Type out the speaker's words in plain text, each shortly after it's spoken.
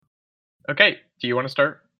Okay, do you want to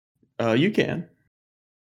start? You can.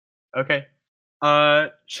 Okay.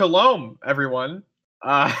 Shalom, everyone.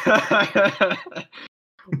 Uh,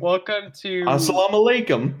 welcome to. Assalamu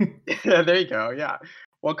alaikum. Yeah, there you go. Yeah,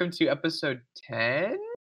 welcome to episode 10,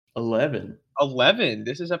 11. 11.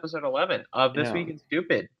 This is episode 11 of This Yeah. Week in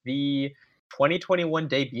Stupid, the 2021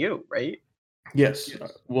 debut, right? Yes.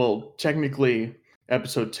 Well, technically,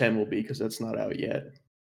 episode 10 will be because that's not out yet.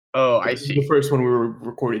 Oh, I This is the see. first one we were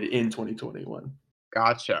recorded in 2021.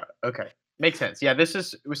 Gotcha. Okay, makes sense. Yeah, this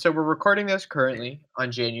is so we're recording this currently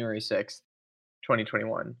on January 6th,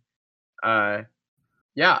 2021. Uh,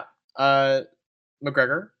 yeah. Uh,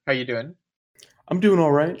 McGregor, how you doing? I'm doing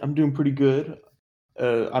all right. I'm doing pretty good.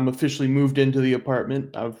 I'm officially moved into the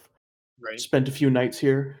apartment. I've Right. spent a few nights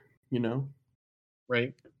here, you know,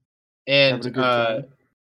 Right. having And a good time.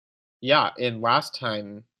 yeah, and last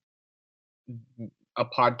time a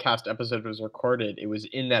podcast episode was recorded, it was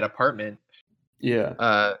in that apartment. Yeah.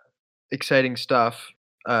 Uh Exciting stuff.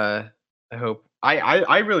 I hope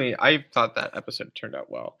I thought that episode turned out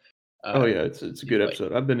well. Oh, Uh yeah. It's a seemed good like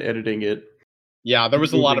episode. I've been editing it, yeah, there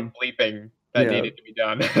was a lot of removing. bleeping that Yeah. needed to be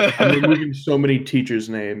done. I'm removing so many teachers'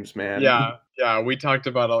 names, man. Yeah, yeah, we talked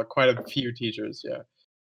about quite a few teachers, yeah.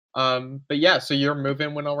 But yeah, so your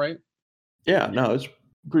move-in went all right? Yeah. No, it's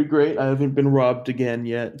pretty great. I haven't been robbed again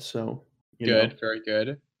yet, so Good, very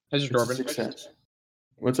good. Has your it's door a been fixed? success.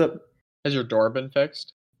 What's up? Has your door been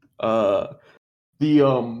fixed? Uh, the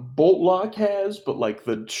bolt lock has, but like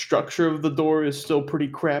the structure of the door is still pretty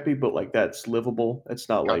crappy, but like that's livable. It's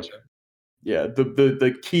not like Gotcha. yeah,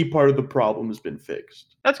 the key part of the problem has been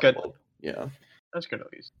fixed. That's good. Well, yeah. That's good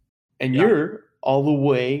at least. And Yeah. you're all the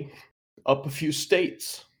way up a few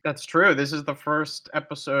states. That's true. This is the first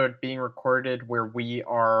episode being recorded where we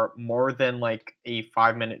are more than like a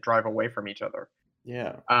 5-minute drive away from each other.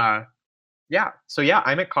 Yeah. Yeah. So yeah,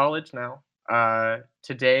 I'm at college now.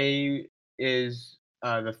 Today is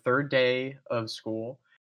the third day of school.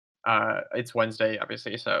 It's Wednesday,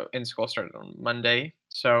 obviously. So in school started on Monday.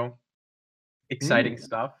 So exciting Mm,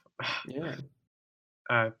 stuff. yeah.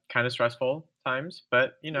 Kind of stressful times,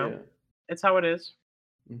 but Yeah. it's how it is.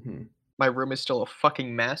 Mhm. My room is still a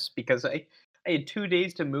fucking mess because I had 2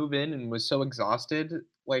 days to move in and was so exhausted,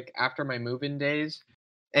 like, after my move-in days,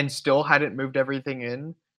 and still hadn't moved everything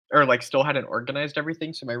in, or, like, still hadn't organized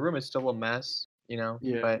everything, so my room is still a mess,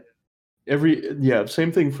 Yeah. but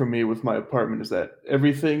Same thing for me with my apartment is that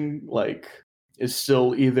everything like is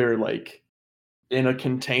still either like in a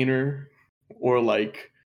container or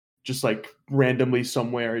like just like randomly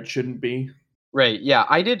somewhere it shouldn't be. right, yeah,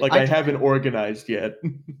 Like I I tried. haven't organized yet.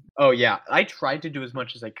 Oh, yeah, I tried to do as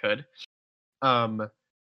much as I could, um,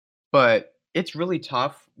 but it's really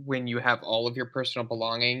tough when you have all of your personal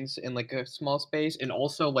belongings in, like, a small space, and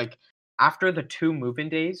also, like, after the 2 move-in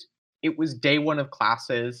days, it was day 1 of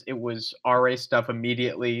classes, it was RA stuff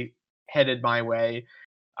immediately headed my way.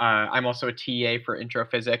 I'm also a TA for intro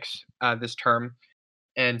physics, this term,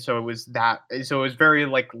 and so it was very,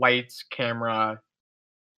 like, lights, camera,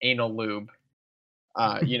 anal lube,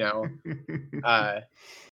 uh, you know? Uh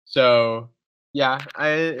so, yeah,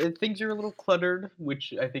 things are a little cluttered,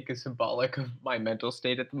 which I think is symbolic of my mental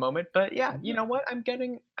state at the moment. But yeah, you know what? I'm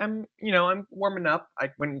warming up.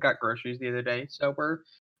 I went and got groceries the other day, so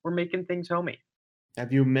we're making things homey.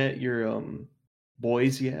 Have you met your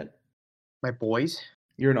boys yet? My boys?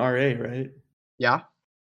 You're an RA, right? Yeah?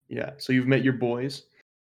 Yeah. So you've met your boys?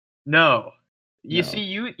 No. You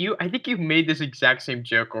see, No. you I think you made this exact same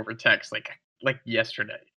joke over text, like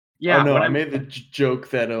yesterday. Oh Yeah, no, when I I'm made the joke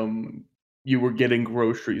that you were getting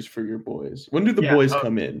groceries for your boys. When do the yeah. boys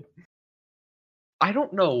come in? I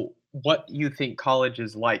don't know what you think college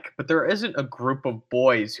is like, but there isn't a group of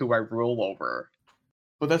boys who I rule over.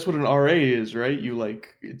 But that's what an RA is, right?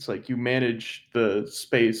 It's like you manage the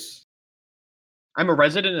space. I'm a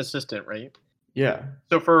resident assistant, right? Yeah.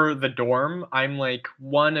 So for the dorm, I'm like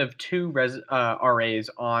one of two RAs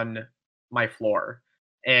on my floor,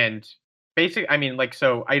 and basically, I mean, like,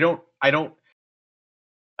 so I don't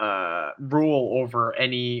rule over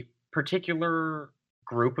any particular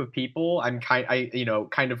group of people.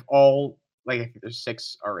 Kind of all like I think there's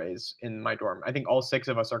 6 RAs in my dorm. I think all 6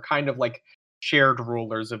 of us are kind of like shared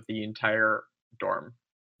rulers of the entire dorm.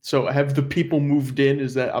 So have the people moved in?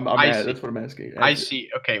 Is that I'm I at see. that's what I'm asking. I see.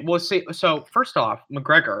 Okay. Well, see. So first off,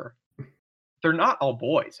 McGregor, they're not all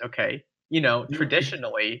boys. Okay.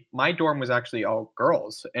 Traditionally, my dorm was actually all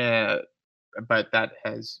girls, but that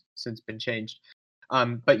has since been changed.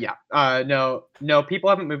 But yeah, no, no, people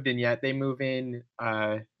haven't moved in yet. They move in,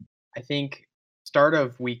 I think, start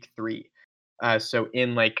of week 3. So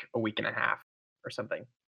in like a week and a half or something.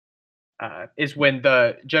 is when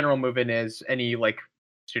the general move-in is. Any like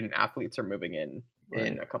student athletes are moving in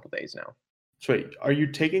Right. a couple days now. So wait, are you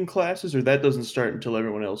taking classes, or that doesn't start until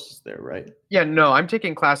everyone else is there, right? Yeah, no, I'm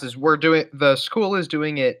taking classes. The school is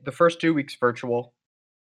doing it the first 2 weeks virtual.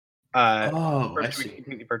 Oh, I First 2 weeks see.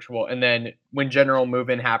 completely virtual, and then when general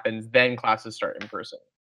move-in happens, then classes start in person.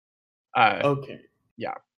 Uh, Okay,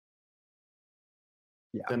 yeah,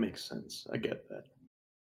 yeah. that makes sense. I get that.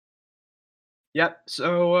 Yep.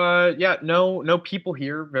 So yeah, no people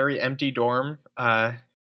here. Very empty dorm.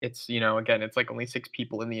 It's again, it's like only 6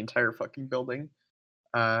 people in the entire fucking building.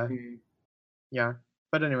 Uh, Mm, yeah.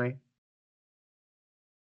 But anyway,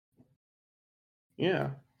 yeah.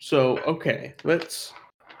 So okay, let's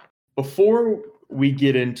before we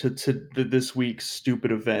get into this week's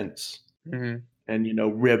stupid events hmm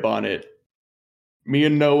and rib on it. Me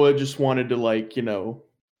and Noah just wanted to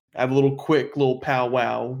have a little quick little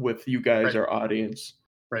powwow with you guys, right, our audience,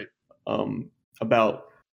 right. um, about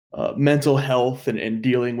mental health and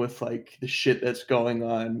dealing with like the shit that's going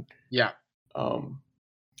on. Yeah,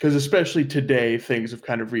 Because especially today, things have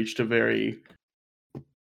kind of reached a very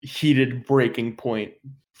heated breaking point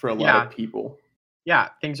for a lot of yeah, people. yeah.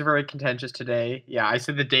 Things are very contentious today. Yeah, I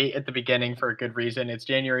said the date at the beginning for a good reason. It's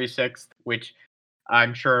January 6th, which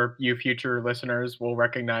I'm sure you future listeners will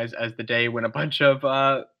recognize as the day when a bunch of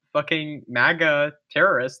fucking MAGA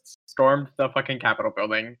terrorists stormed the fucking Capitol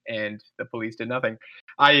building and the police did nothing.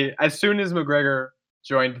 As soon as McGregor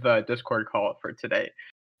joined the Discord call for today,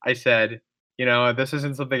 I said, this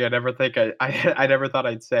isn't something I'd ever think I never thought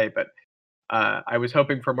I'd say, but I was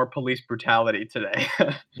hoping for more police brutality today.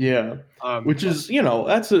 Yeah. Which But is,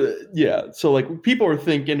 that's yeah. So, like, people are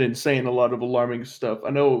thinking and saying a lot of alarming stuff. I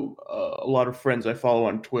know a lot of friends I follow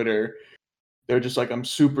on Twitter, they're just like, I'm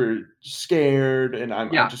super scared and I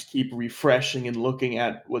yeah, just keep refreshing and looking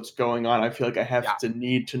at what's going on. I feel like I yeah, have to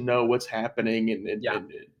need to know what's happening yeah.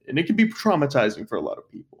 and it can be traumatizing for a lot of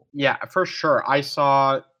people. Yeah, for sure. I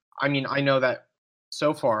mean, I know that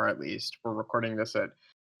so far, at least, we're recording this at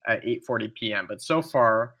 8:40 p.m., but so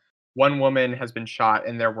far, one woman has been shot,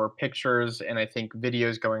 and there were pictures and I think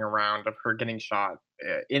videos going around of her getting shot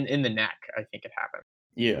in the neck. I think it happened,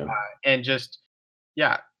 Yeah. and just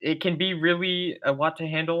yeah, it can be really a lot to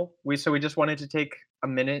handle. We just wanted to take a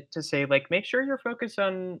minute to say like, make sure you're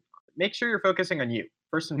focusing on you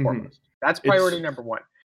first and Mhm. foremost. That's priority It's number one.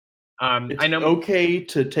 it's I know. okay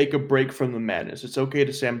to take a break from the madness. It's okay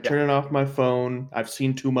to say, I'm Yeah, turning off my phone. I've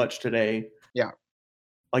seen too much today. yeah,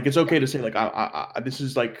 Like, it's okay to say, like, this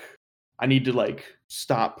is like, I need to like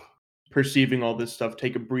stop perceiving all this stuff.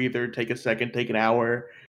 Take a breather, take a second, take an hour,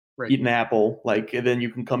 right. eat an apple, like, and then you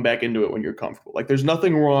can come back into it when you're comfortable. Like, there's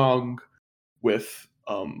nothing wrong with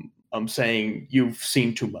saying you've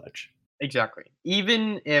seen too much. Exactly.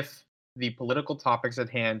 Even if the political topics at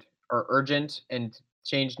hand are urgent and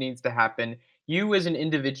change needs to happen, you as an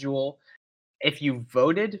individual, if you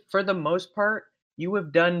voted for the most part, you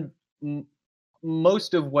have done m-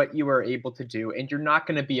 most of what you are able to do, and you're not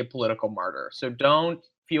going to be a political martyr. So don't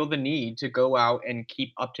feel the need to go out and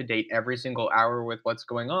keep up to date every single hour with what's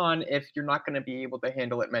going on if you're not going to be able to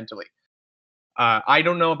handle it mentally. I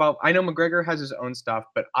don't know about. I know McGregor has his own stuff,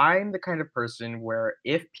 but I'm the kind of person where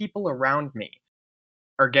if people around me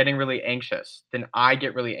are getting really anxious, then I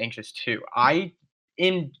get really anxious too.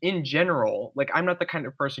 In general, like I'm not the kind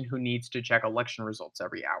of person who needs to check election results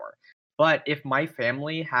every hour. But if my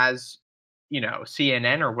family has,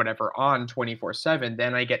 CNN or whatever on 24/7,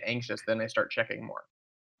 then I get anxious, then I start checking more.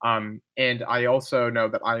 And I also know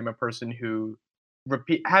that I'm a person who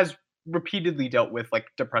has repeatedly dealt with like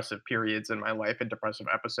depressive periods in my life and depressive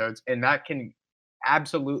episodes, and that can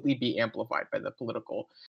absolutely be amplified by the political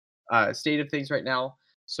state of things right now.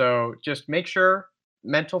 So just make sure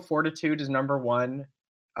mental fortitude is number one.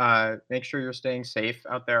 Make sure you're staying safe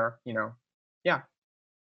out there. Yeah.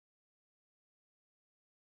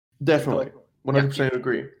 I feel Definitely, like yeah, 100%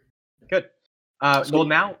 agree. good. Well, So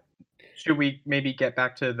now should we maybe get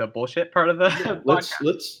back to the bullshit part of the yeah, let's podcast?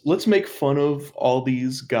 let's let's make fun of all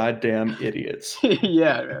these goddamn idiots.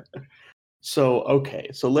 Yeah, man. So okay,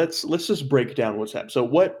 so let's just break down what's happened. So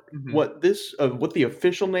Mhm. what the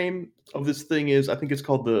official name of this thing is? I think it's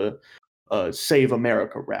called the Save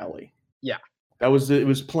America rally. Yeah, It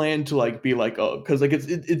was planned to like be like because like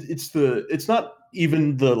it's not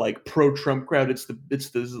even the like pro Trump crowd. It's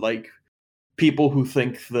the like people who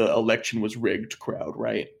think the election was rigged crowd,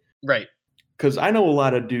 right? right. Because I know a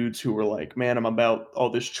lot of dudes who were like, man, I'm about all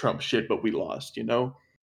this Trump shit, but we lost, you know.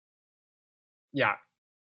 Yeah,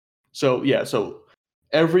 So yeah, so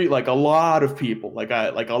every like a lot of people,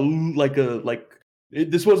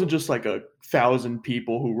 this wasn't just like 1,000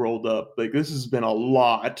 people who rolled up. Like this has been a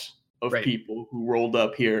lot of Right. people who rolled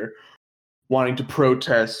up here wanting to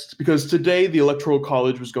protest because today the Electoral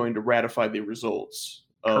College was going to ratify the results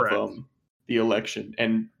of Correct. the election,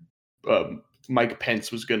 and Mike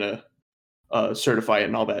Pence was going to certify it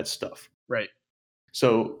and all that stuff. Right.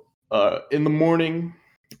 So in the morning,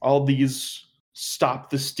 all these Stop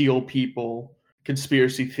the Steal people,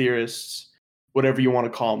 conspiracy theorists, whatever you want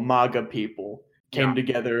to call them, MAGA people, came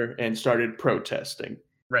together and started protesting.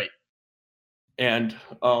 Right. And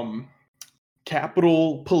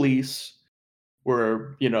Capitol Police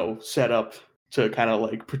were, set up to kind of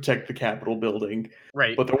like protect the Capitol building.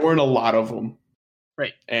 Right. But there weren't a lot of them.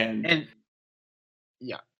 Right. And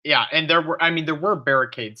yeah, and there were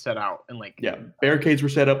barricades set out and barricades were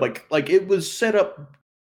set up like it was set up.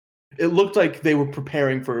 It looked like they were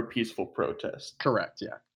preparing for a peaceful protest. Correct,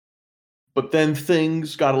 yeah. But then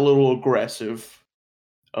things got a little aggressive.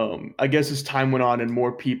 I guess as time went on and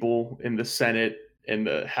more people in the Senate and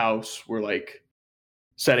the House were like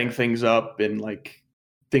setting things up and like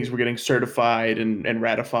things were getting certified and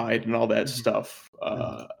ratified and all that stuff.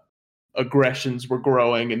 Aggressions were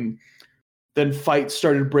growing, and then fights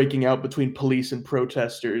started breaking out between police and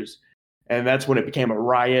protesters, and that's when it became a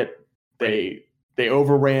riot. They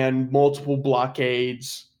overran multiple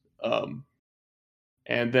blockades, and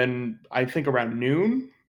then I think around noon,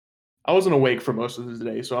 I wasn't awake for most of the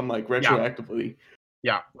day, so I'm like retroactively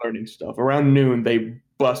learning stuff. Around noon, they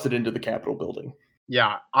busted into the Capitol building.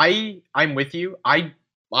 Yeah, I'm with you. I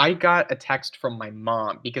got a text from my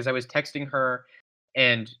mom because I was texting her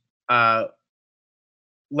and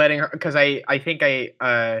letting her, because I was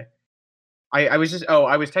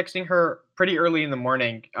texting her pretty early in the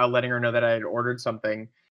morning, letting her know that I had ordered something,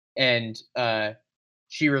 and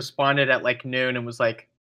she responded at like noon and was like,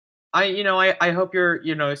 I hope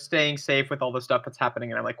you're staying safe with all the stuff that's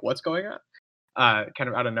happening, and I'm like, what's going on? Kind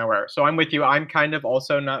of out of nowhere. So I'm with you. I'm kind of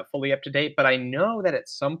also not fully up to date, but I know that at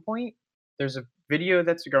some point there's a video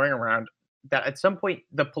that's going around that at some point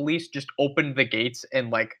the police just opened the gates and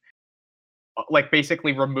like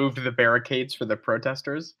basically removed the barricades for the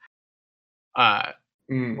protesters,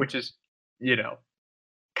 which is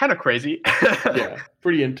kind of crazy. Yeah,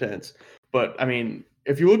 pretty intense. But I mean,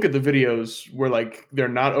 if you look at the videos where like they're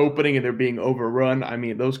not opening and they're being overrun, I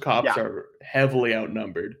mean, those cops are heavily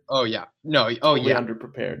outnumbered. Oh yeah, no, totally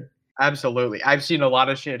underprepared. Absolutely. I've seen a lot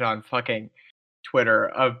of shit on fucking Twitter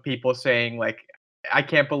of people saying like, I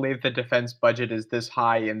can't believe the defense budget is this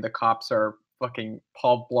high and the cops are fucking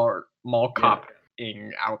Paul Blart Mall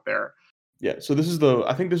coping out there. Yeah, so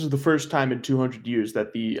I think this is the first time in 200 years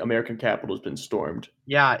that the American Capitol has been stormed.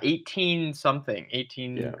 Yeah, early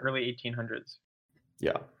 1800s.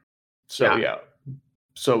 Yeah. So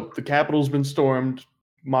so the Capitol's been stormed.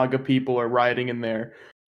 MAGA people are rioting in there.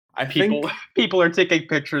 People are taking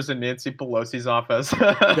pictures in Nancy Pelosi's office.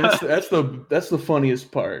 that's the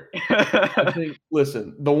funniest part. I think,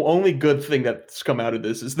 listen, the only good thing that's come out of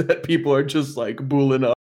this is that people are just like booling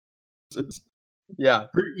up. Yeah.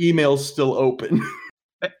 Her email's still open.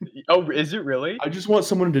 Oh, is it really? I just want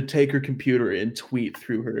someone to take her computer and tweet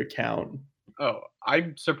through her account. Oh,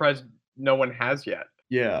 I'm surprised no one has yet.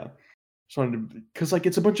 Yeah. Because like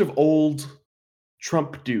it's a bunch of old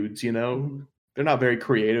Trump dudes, They're not very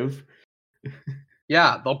creative.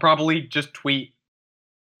 Yeah, they'll probably just tweet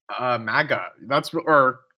MAGA.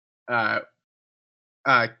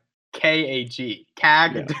 KAG.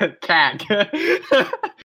 CAG.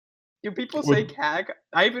 Do people say CAG?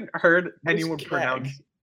 I haven't heard anyone pronounce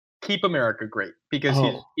Keep America Great because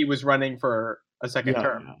he was running for a second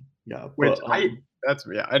term. Yeah. Which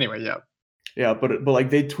anyway, yeah. Yeah, but like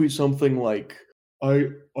they tweet something like I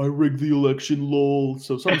rigged the election, lol.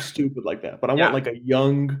 So something stupid like that. But I want like a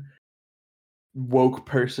young woke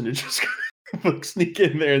person to just like sneak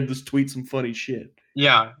in there and just tweet some funny shit.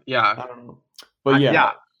 Yeah. I don't know. But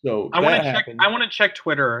so I want to check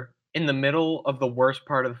Twitter in the middle of the worst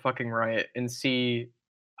part of the fucking riot and see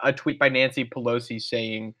a tweet by Nancy Pelosi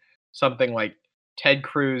saying something like Ted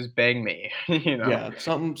Cruz bang me. Yeah,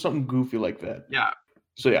 something goofy like that. Yeah.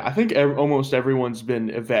 So I think almost everyone's been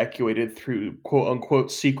evacuated through quote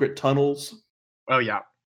unquote secret tunnels. Oh yeah.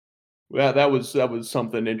 Yeah, that was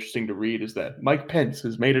something interesting to read, is that Mike Pence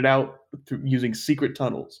has made it out through using secret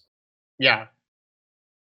tunnels. Yeah.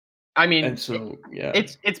 I mean, and so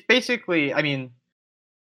it's basically, I mean,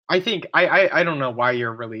 I think I don't know why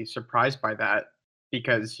you're really surprised by that,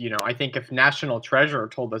 because I think if National Treasure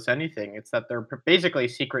told us anything, it's that they're basically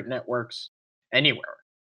secret networks anywhere.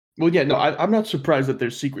 Well, yeah, no, I'm not surprised that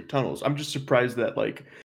there's secret tunnels. I'm just surprised that like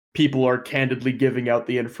people are candidly giving out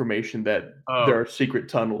the information that there are secret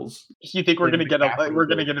tunnels. You think we're gonna get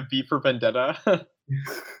a V for Vendetta?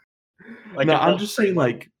 No, I'm just saying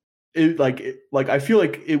like like I feel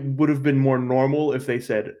like it would have been more normal if they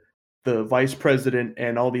said the vice president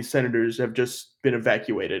and all these senators have just been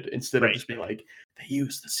evacuated instead of Right. just being like they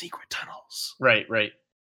use the secret tunnels. Right. Right.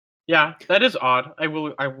 Yeah, that is odd. I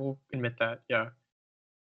will admit that. Yeah.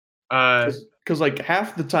 Uh. Because like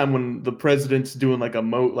half the time when the president's doing like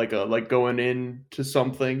like going into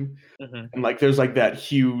something Mhm. and like there's like that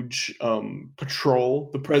huge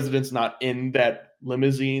patrol, the president's not in that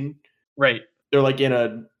limousine. Right. They're like in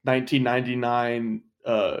a 1999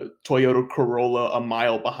 Toyota Corolla a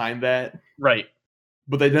mile behind that, Right.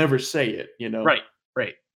 but they never say it, you know. Right.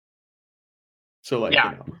 Right. So like, you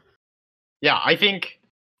Yeah. know, Yeah. I think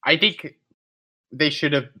they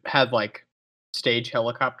should have had like stage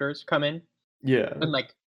helicopters come in yeah. and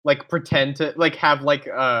like pretend to like have like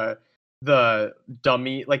the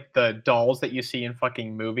dummy like the dolls that you see in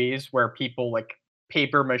fucking movies where people like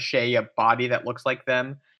paper mache a body that looks like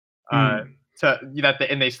them uh Mm.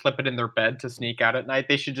 and they slip it in their bed to sneak out at night.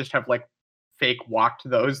 They should just have like fake walked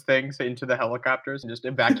those things into the helicopters and just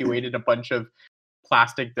evacuated a bunch of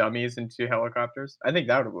plastic dummies into helicopters. I think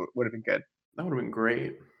that would have been good. That would have been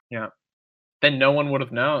great. Yeah. Then no one would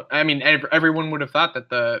have known. I mean, everyone would have thought that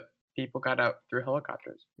the people got out through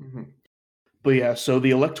helicopters. Mhm. But yeah, so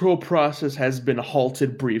the electoral process has been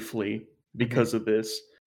halted briefly Mhm, because of this,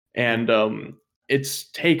 mhm, and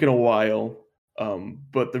it's taken a while.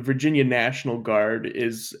 But the Virginia National Guard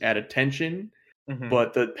is at attention, mhm.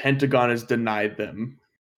 but the Pentagon has denied them.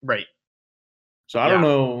 Right. So I don't Yeah.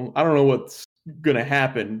 know. I don't know what's gonna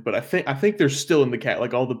happen, but I think they're still in the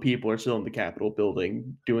like all the people are still in the Capitol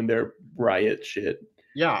building doing their riot shit.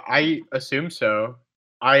 Yeah, I assume so.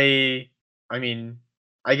 I I mean,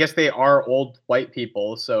 I guess they are old white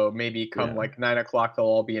people, so maybe come Yeah. like 9 o'clock they'll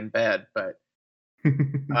all be in bed. But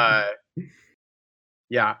uh,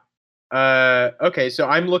 yeah. Okay, so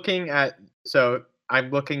I'm looking at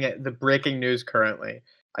the breaking news currently,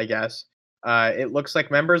 I guess. It looks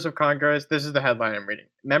like members of Congress, this is the headline I'm reading.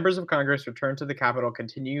 Members of Congress return to the Capitol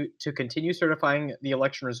continue certifying the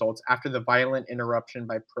election results after the violent interruption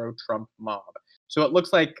by pro-Trump mob. So it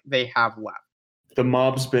looks like they have left. The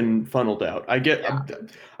mob's been funneled out. Yeah.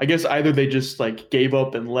 I guess either they just like gave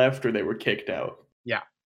up and left or they were kicked out. Yeah.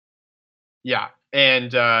 Yeah.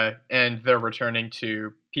 And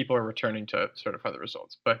people are returning to certify the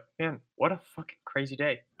results. But man, what a fucking crazy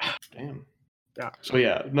day. Damn. Yeah. So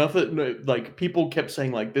yeah, nothing like people kept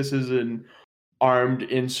saying like this is an armed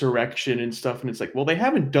insurrection and stuff and it's like, well, they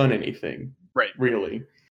haven't done anything Right. really.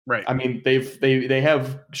 Right. I mean, they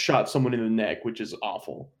have shot someone in the neck, which is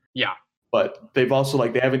awful. Yeah. But they've also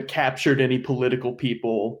like they haven't captured any political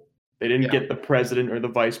people. They didn't Yeah. get the president or the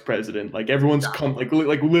vice president. Like everyone's Yeah. come like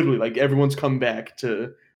literally like everyone's come back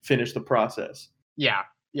to finish the process. Yeah.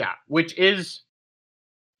 Yeah. Which is,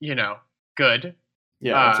 good.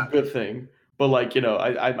 Yeah, it's a Uh good thing. But like, you know,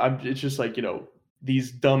 I'm it's just like, you know,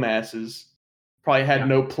 these dumbasses probably had yeah.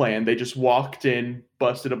 no plan. They just walked in,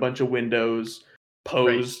 busted a bunch of windows, Right.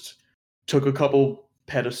 posed, took a couple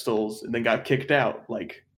pedestals, and then got kicked out.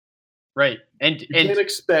 Like Right. And you and can't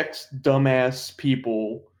expect dumbass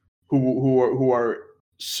people who are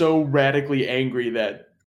so radically angry that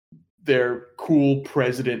their cool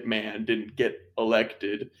president man didn't get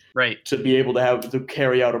elected right. to be able to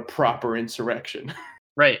carry out a proper insurrection.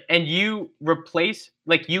 Right. And you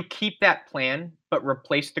keep that plan, but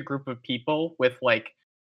replace the group of people with like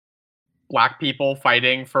black people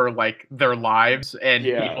fighting for like their lives and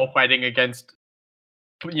Yeah. people fighting against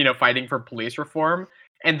fighting for police reform.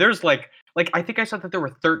 And there's like I think I saw that there were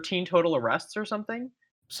 13 total arrests or something.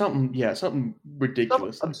 Something Some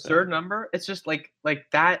ridiculous like that. absurd number. It's just like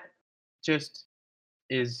just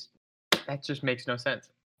is that just makes no sense.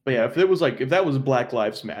 But yeah, if that was Black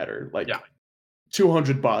Lives Matter, Yeah. like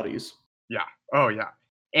 200 bodies. Yeah. Oh yeah.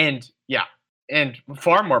 And yeah. And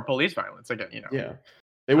far more police violence again. Yeah.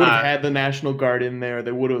 They would have Uh had the National Guard in there.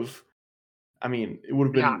 They would have I mean, it would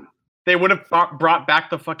have yeah. been They would have brought back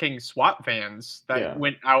the fucking SWAT vans that yeah.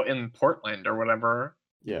 went out in Portland or whatever.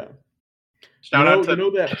 Yeah. Shout out to You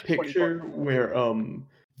know that 24. picture where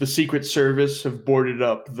the Secret Service have boarded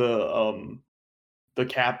up the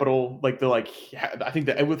Capitol, like I think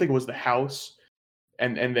it was the House,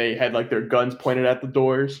 and they had like their guns pointed at the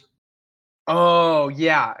doors. Oh,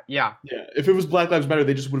 yeah, yeah. Yeah, if it was Black Lives Matter,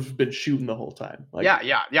 they just would have been shooting the whole time. Like,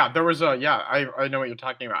 Yeah. There was I know what you're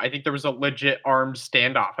talking about. I think there was a legit armed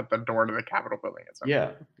standoff at the door to the Capitol building at some point.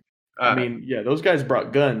 yeah, I Uh, mean, yeah, those guys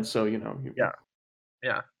brought guns, so you know. yeah,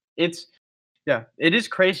 yeah. It is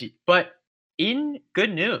crazy. But in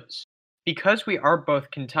good news, because we are both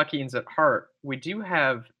Kentuckians at heart, we do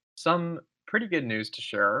have some pretty good news to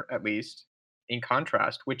share, at least in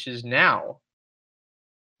contrast, which is now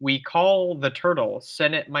we call the turtle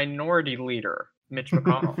Senate Minority Leader Mitch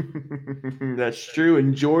McConnell, That's true.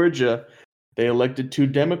 In Georgia, they elected 2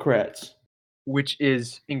 Democrats. which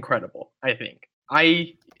is incredible. I think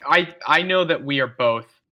I know that we are both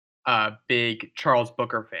big Charles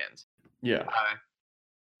Booker fans. Yeah.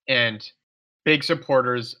 And big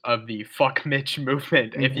supporters of the "fuck Mitch"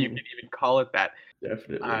 movement, if you Mhm. can even call it that,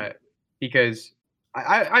 Definitely. because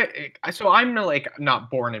so I'm not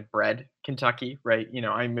born and bred Kentucky, right? You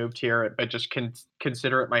know, I moved here, but just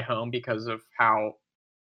consider it my home because of how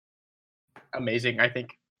amazing I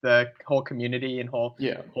think the whole community and whole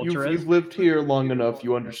Yeah. culture is. You've lived here long enough,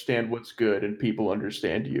 you understand what's good and people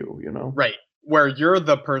understand you, you know? Right. Where you're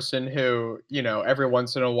the person who, you know, every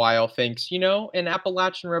once in a while thinks, you know, an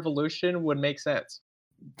Appalachian Revolution would make sense.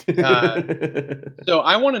 So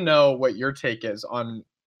I want to know what your take is on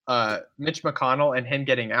Mitch McConnell and him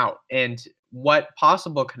getting out, and what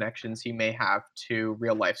possible connections he may have to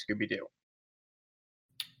real life Scooby Doo.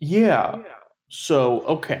 Yeah. So,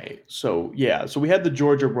 okay. So, yeah. So we had the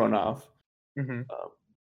Georgia runoff. Hmm.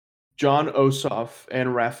 John Ossoff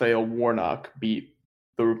and Raphael Warnock beat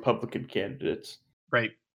the Republican candidates,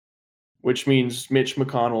 Right. which means Mitch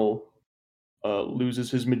McConnell loses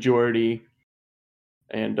his majority.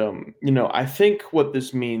 And, I think what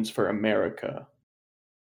this means for America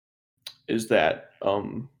is that uh,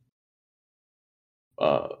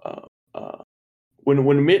 uh, uh,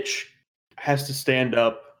 when Mitch has to stand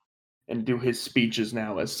up and do his speeches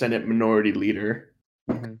now as Senate Minority Leader,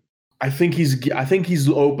 Hmm. I think he's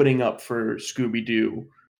opening up for Scooby Doo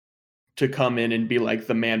to come in and be like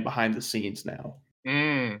the man behind the scenes now.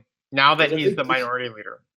 Now that Because I he's think the minority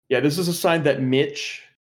leader. this is a sign that Mitch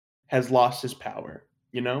has lost his power.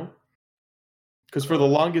 You know, because for the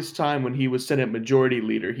longest time when he was Senate Majority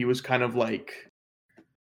Leader, he was kind of like,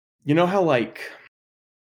 you know how like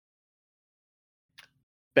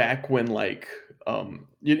back when like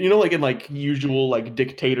like in like usual like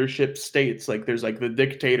dictatorship states, like there's like the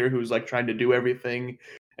dictator who's like trying to do everything,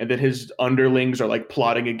 and then his underlings are like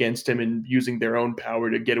plotting against him and using their own power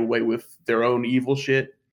to get away with their own evil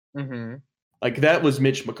shit. Hmm. Like that was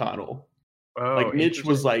Mitch McConnell. Oh, Like Mitch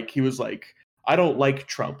was interesting. like, he was like, I don't like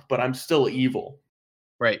Trump, but I'm still evil.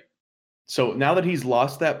 Right. So now that he's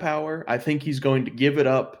lost that power, I think he's going to give it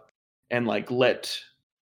up and like let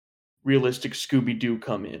realistic Scooby Doo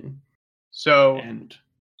come in. So, And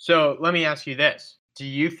so let me ask you this: do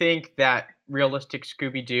you think that realistic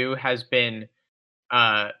Scooby Doo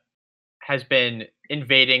uh, has been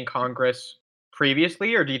invading Congress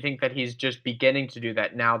previously, or do you think that he's just beginning to do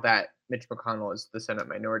that now that Mitch McConnell is the Senate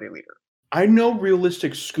Minority Leader? I know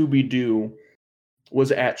realistic Scooby Doo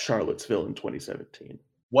was at Charlottesville in 2017.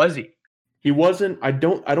 Was he? He wasn't. I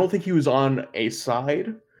don't think he was on a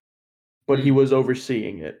side, but he Mm, was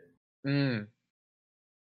overseeing it. mm,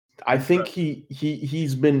 I think interesting.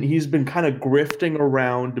 he's been kind of grifting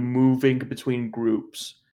around, moving between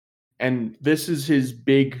groups, and this is his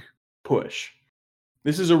big push.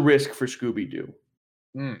 This is a risk for Scooby Doo.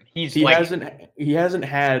 He's He like hasn't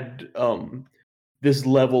had this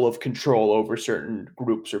level of control over certain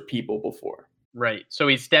groups or people before. right. So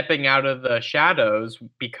he's stepping out of the shadows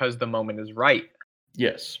because the moment is right.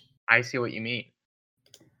 Yes, I see what you mean.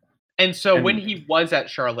 And so when and he was at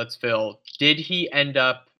Charlottesville, did he end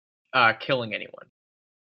up killing anyone?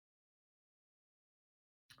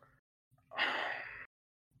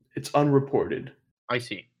 it's unreported, I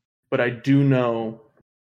see. but I do know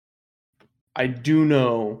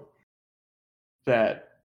that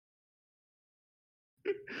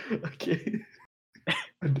okay.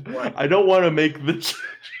 What? I don't want to make the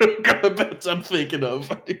joke that I'm thinking of.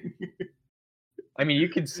 I mean, you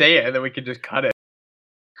could say it and then we could just cut it.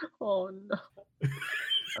 Oh no.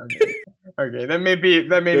 Okay. Okay. That may be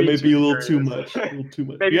That may too be a little too serious. much. A little too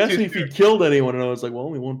much. Maybe You asked too me if he serious. killed anyone, and I was like, well,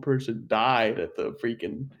 only one person died at the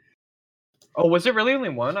freaking. Oh, was it really only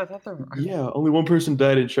one? I thought there were Yeah, only one person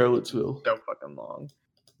died in Charlottesville. so fucking long.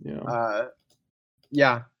 Yeah.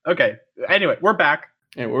 Yeah. Okay. Anyway, we're back.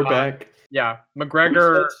 And we're Uh, back. yeah. We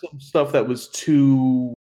McGregor. said some stuff that was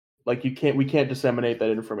too like we can't disseminate that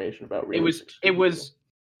information about realistic It Scooby-Doo. was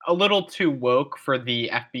a little too woke for the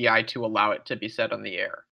FBI to allow it to be said on the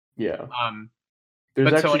air. Yeah. Um.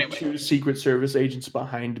 There's But so actually anyway. 2 Secret Service agents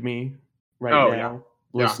behind me right Oh yeah. now,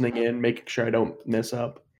 Yeah. listening in, making sure I don't mess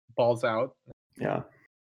up. Balls out. Yeah.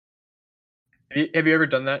 Have you ever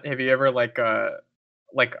done that? Have you ever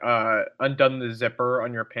undone the zipper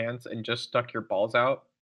on your pants and just stuck your balls out?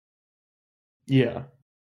 Yeah.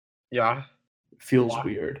 Yeah. Feels Why?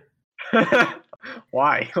 weird.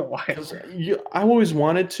 Why? Why? 'Cause I always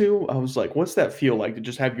wanted to. I was like, what's that feel like to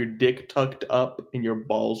just have your dick tucked up and your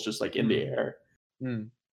balls just like in the air? Mm.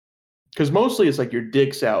 Because mostly it's like your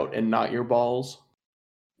dick's out and not your balls.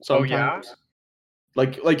 Oh yeah. Sometimes,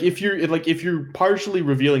 like if you're partially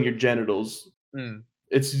revealing your genitals, Mm,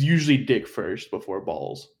 it's usually dick first before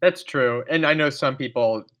balls. that's true, and I know some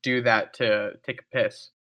people do that to take a piss,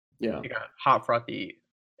 Yeah. take a hot frothy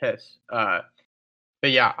piss. But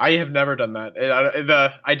yeah, I have never done that.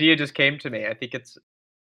 The idea just came to me. I think it's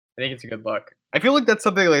a good look. I feel like that's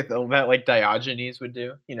something like that like Diogenes would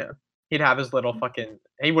do. You know, he'd have his little fucking.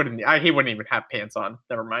 He wouldn't even have pants on.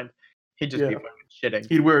 Never mind. He'd just be Yeah. fucking shitting.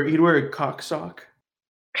 He'd wear a cock sock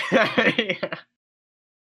Yeah.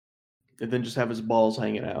 and then just have his balls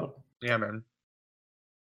hanging out. Yeah, man.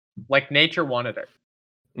 Like nature wanted it.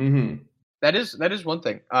 Mm-hmm. That is one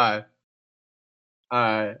thing. Uh,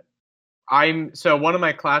 so one of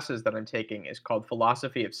my classes that I'm taking is called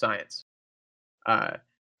Philosophy of Science. Uh,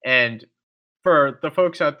 and for the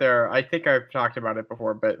folks out there, I think I've talked about it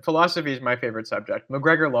before, but philosophy is my favorite subject.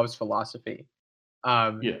 McGregor loves philosophy.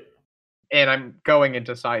 Um, Yeah. and I'm going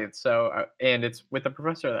into science, so and it's with a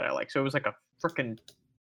professor that I like. So it was like a freaking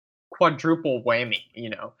quadruple whammy, you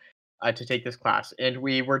know, to take this class. And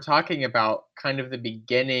we were talking about kind of the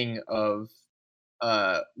beginning of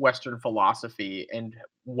Western philosophy and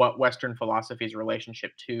what Western philosophy's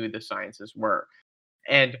relationship to the sciences were.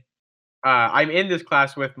 And I'm in this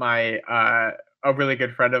class with my a really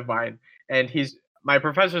good friend of mine, and my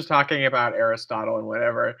professor's talking about Aristotle and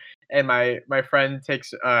whatever, and my friend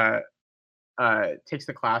takes the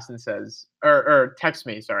class and says, or texts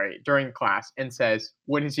me, sorry, during class and says,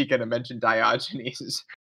 when is he going to mention Diogenes?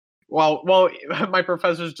 Well, my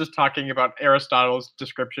professor's just talking about Aristotle's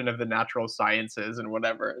description of the natural sciences and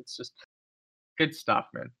whatever. It's just good stuff,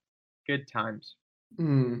 man. Good times.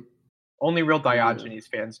 Mm. Only real Yeah. Diogenes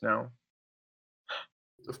fans know.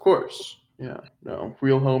 Of course. Yeah. No.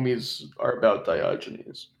 Real homies are about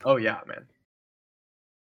Diogenes. Oh yeah, man.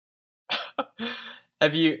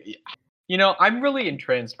 Have you? You know, I'm really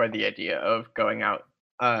entranced by the idea of going out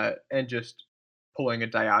and just pulling a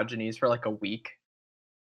Diogenes for like a week.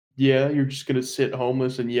 Yeah, you're just gonna sit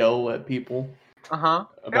homeless and yell at people Uh huh.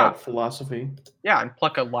 Yeah, about philosophy. yeah, and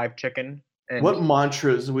pluck a live chicken and What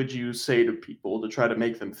mantras would you say to people to try to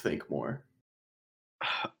make them think more?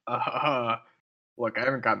 uh, look, I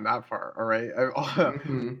haven't gotten that far. All right,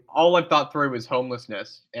 Hmm. all I've thought through was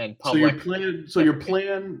homelessness and So your public. plan, so your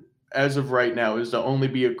plan as of right now is to only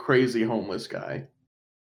be a crazy homeless guy.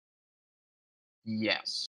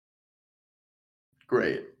 Yes.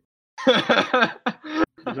 Great.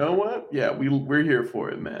 You know what? Yeah, we're here for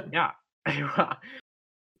it, man. Yeah.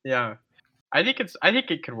 Yeah. I think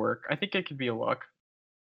it could work. I think it could be a look.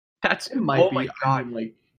 That's It might oh my be. I god. mean,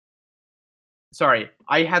 like, Sorry.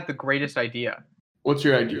 I had the greatest idea. what's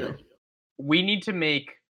your idea? We need to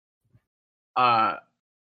make uh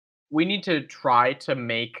we need to try to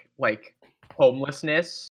make like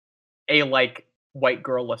homelessness a like white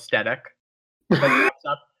girl aesthetic that pops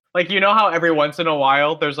up. Like you know how every once in a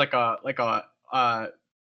while there's like a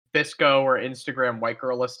Visco or Instagram white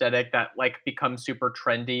girl aesthetic that like becomes super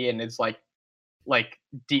trendy and is like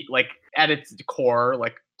at its core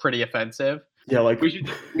like pretty offensive. Yeah, like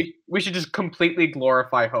We should just completely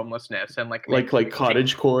glorify homelessness and like like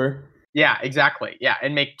cottage core. yeah, exactly. Yeah,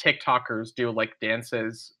 and make TikTokers do like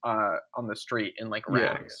dances on the street in like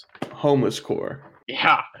Yeah. rags. Homeless core.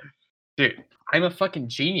 Yeah. Dude, I'm a fucking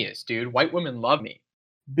genius, dude. White women love me.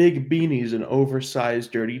 Big beanies and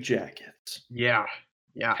oversized dirty jackets. Yeah.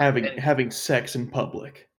 Yeah. And Having sex in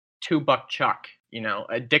public. $2 Chuck, you know,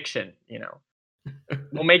 addiction, you know.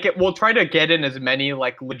 We'll try to get in as many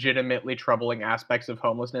like legitimately troubling aspects of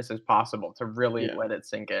homelessness as possible to really Yeah. let it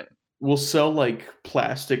sink in. We'll sell like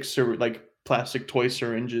plastic toy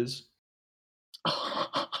syringes.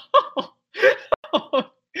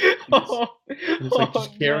 It's like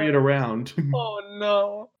just carry it around. Oh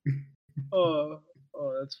no. Oh,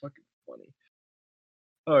 that's fucking funny.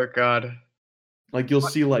 Oh god. Like you'll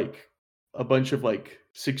see like a bunch of like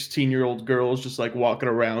 16-year-old girls just like walking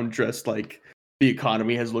around dressed like the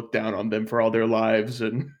economy has looked down on them for all their lives,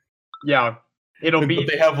 and Yeah. It'll but be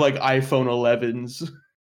they have like iPhone 11s.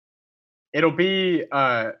 the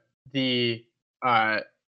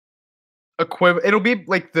it'll be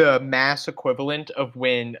like the mass equivalent of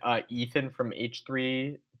when Ethan from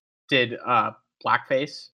H3 did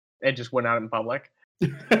blackface and just went out in public.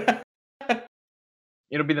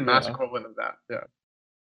 It'll be the mass Yeah. equivalent of that. Yeah.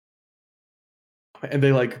 And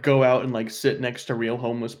they like go out and like sit next to real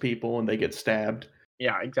homeless people and they get stabbed.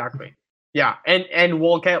 Yeah, exactly. Yeah, and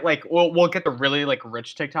we'll get like we'll get the really like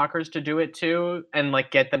rich TikTokers to do it too, and like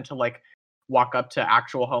get them to like walk up to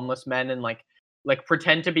actual homeless men and like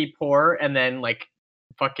pretend to be poor and then like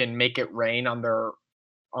fucking make it rain on their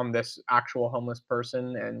on this actual homeless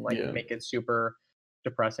person and like Yeah. make it super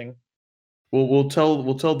depressing. We'll tell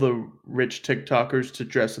the rich TikTokers to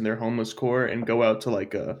dress in their homeless core and go out to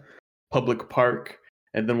like a public park,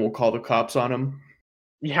 and then we'll call the cops on them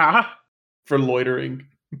Yeah. for loitering.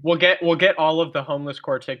 We'll get all of the homeless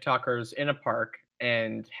core TikTokers in a park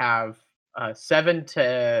and have 7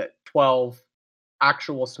 to 12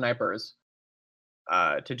 actual snipers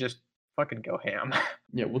to just fucking go ham.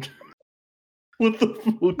 Yeah, we'll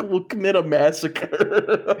commit a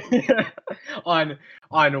massacre. on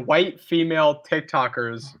white female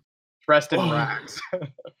TikTokers dressed in Oh. rags.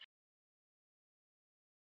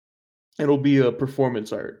 It'll be a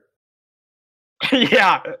performance art.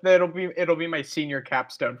 Yeah, it'll be my senior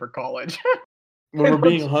capstone for college. When we're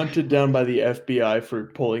being hunted down by the FBI for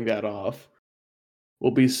pulling that off,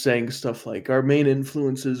 we'll be saying stuff like our main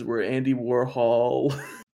influences were Andy Warhol.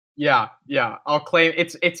 Yeah. I'll claim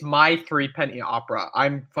it's my 3-penny opera.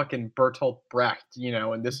 I'm fucking Bertolt Brecht,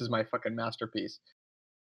 and this is my fucking masterpiece.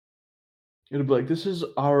 It'll be like, this is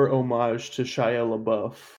our homage to Shia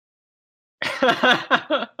LaBeouf.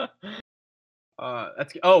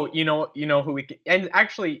 That's who we can, and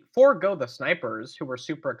actually forego the snipers who were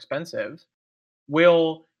super expensive.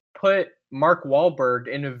 We'll put Mark Wahlberg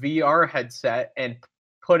in a VR headset and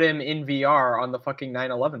put him in VR on the fucking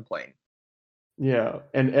 9/11 plane. Yeah,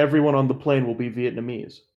 and everyone on the plane will be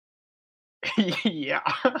Vietnamese. Yeah.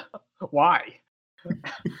 Why?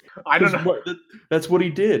 I don't know. That's what he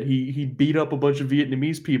did. He beat up a bunch of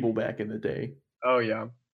Vietnamese people back in the day. Oh yeah.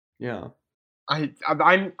 Yeah.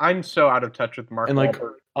 I'm so out of touch with Mark And like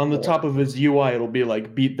Wahlberg. on the top of his UI, it'll be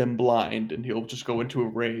like beat them blind, and he'll just go into a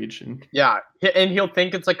rage. And yeah, and he'll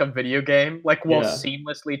think it's like a video game. Like we'll Yeah.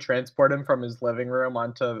 seamlessly transport him from his living room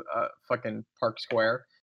onto fucking Park Square.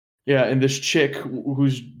 yeah, and this chick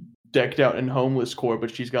who's decked out in homeless core,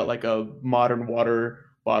 but she's got like a modern water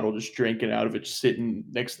bottle just drinking out of it, sitting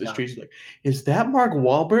next to the street. She's like, "Is that Mark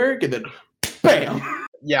Wahlberg?" And then, bam!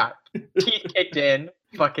 Yeah, teeth kicked in,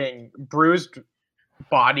 fucking bruised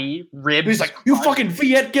body, ribs. He's like, "You fucking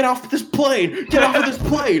Viet, get off this plane! Get off of this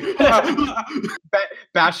plane!"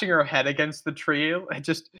 Bashing her head against the tree.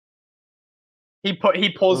 He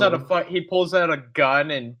pulls out a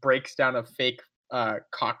gun and breaks down a fake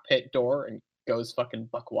cockpit door and goes fucking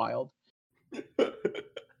buck wild.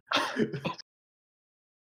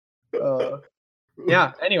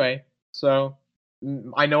 Yeah. Anyway, so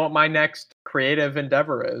I know what my next creative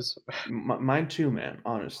endeavor is. Mine too, man.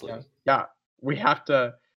 Honestly. Yeah. We have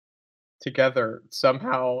to together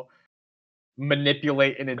somehow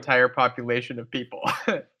manipulate an entire population of people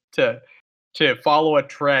to follow a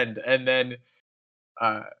trend and then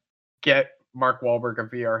get Mark Wahlberg a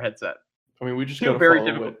VR headset. I mean, we just Two gotta very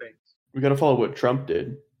follow difficult things. we gotta follow what Trump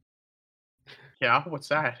did. Yeah, what's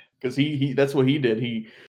that? Because he that's what he did.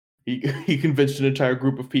 He convinced an entire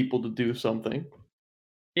group of people to do something.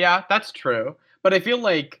 Yeah, that's true. But I feel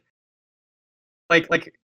like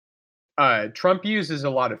Trump uses a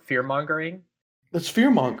lot of fear mongering. That's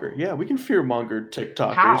fearmonger. Yeah, we can fearmonger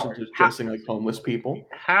TikTokers How? into dressing like homeless people.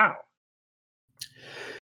 How?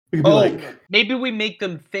 We could be like, maybe we make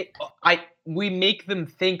them think. We make them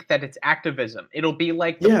think that it's activism. It'll be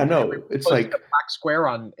like it's like a black square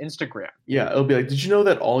on Instagram. Yeah, it'll be like, did you know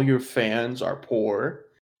that all your fans are poor?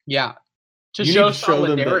 Yeah, you need to show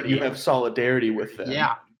them that you have solidarity with them.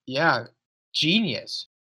 Yeah, genius,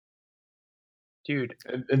 dude.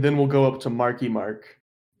 And then we'll go up to Marky Mark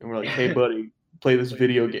and we're like, hey, buddy, play this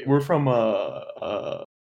video game. We're from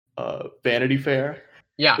Vanity Fair.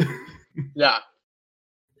 Yeah.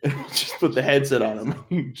 And we'll just put the headset on him.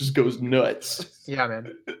 He just goes nuts. Yeah,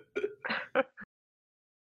 man.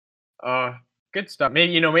 Good stuff.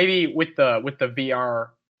 Maybe with the VR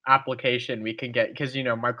application we can get, because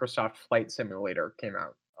Microsoft Flight Simulator came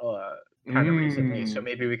out kind of recently, so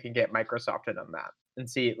maybe we can get Microsoft in on that and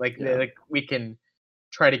see like we can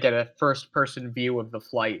try to get a first person view of the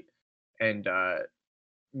flight and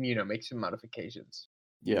make some modifications.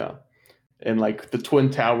 Yeah. And like the Twin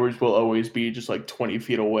Towers will always be just like 20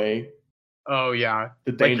 feet away. Oh yeah.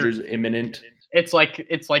 The danger's imminent. It's like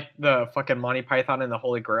the fucking Monty Python and the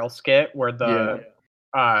Holy Grail skit where the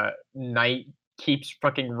knight keeps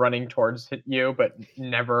fucking running towards you but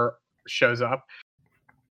never shows up.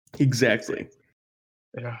 Exactly.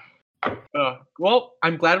 Yeah. Well,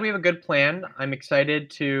 I'm glad we have a good plan. I'm excited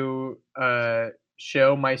to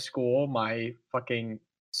show my school my fucking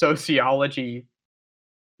sociology,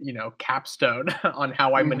 capstone on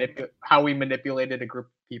how we manipulated a group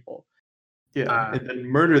of people. Yeah, and then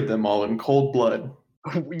murdered them all in cold blood.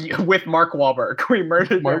 With Mark Wahlberg. We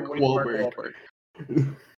murdered Mark them with Wahlberg. Mark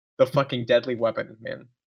Wahlberg. The fucking deadly weapon, man.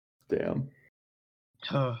 Damn.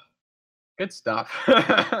 Good stuff.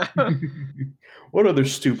 What other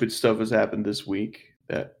stupid stuff has happened this week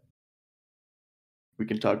that we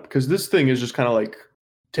can talk? Because this thing is just kind of like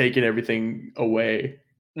taking everything away.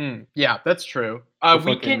 Yeah, that's true. The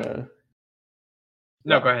We fucking can.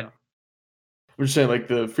 No, yeah. go ahead. I'm just saying, like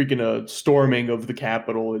the freaking storming of the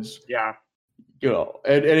Capitol is, Yeah,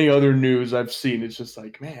 and any other news I've seen, it's just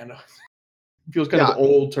like, man, it feels kind of yeah,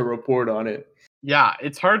 old to report on it. yeah.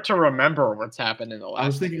 It's hard to remember what's happened in the I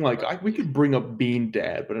was last. thinking like we could bring up Bean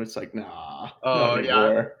Dad, but it's like, nah, not Oh yeah,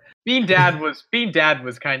 anymore. Bean Dad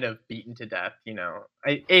was kind of beaten to death. Yeah.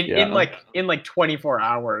 In like 24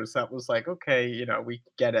 hours. That was like, okay, we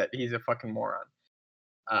get it. He's a fucking moron.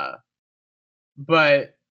 Uh,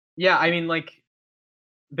 but yeah, I mean, like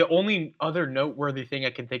the only other noteworthy thing I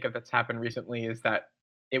can think of that's happened recently is that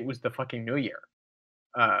it was the fucking New Year.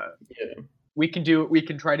 Uh, Yeah. we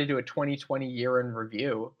can try to do a 2020 year in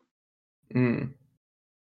review. Mm.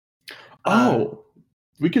 Uh, Oh,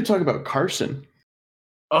 we could talk about Carson.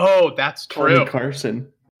 oh, that's Call me true. Carson.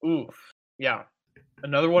 Oof. Yeah.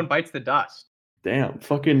 Another one bites the dust. Damn,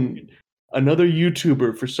 fucking another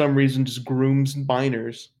YouTuber for some reason just grooms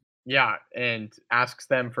minors. Yeah, and asks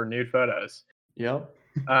them for nude photos. Yep.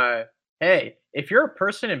 Uh, hey, if you're a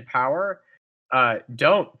person in power,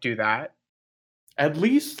 don't do that. At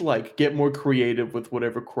least like get more creative with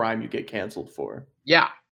whatever crime you get canceled for. Yeah,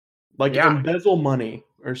 Like yeah. embezzle money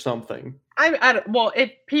or something. Well,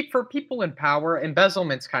 for people in power,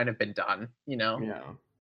 embezzlement's kind of been done, Yeah.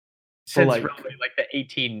 since like- really like the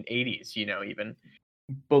 1880s, even.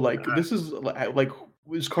 But like this is like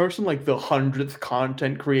is Carson like the 100th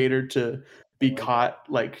content creator to be caught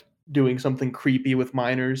like doing something creepy with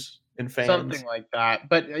minors and fans? Something like that.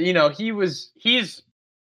 But he's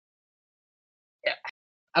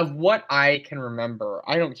of what I can remember,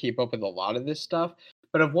 I don't keep up with a lot of this stuff,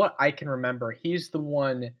 but of what I can remember, he's the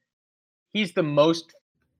most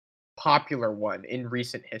popular one in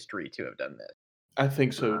recent history to have done this. I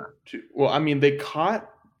think so too. Well, I mean, they caught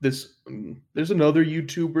this. There's another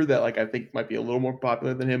YouTuber that like I think might be a little more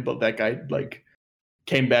popular than him, but that guy like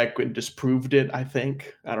came back and disproved it. I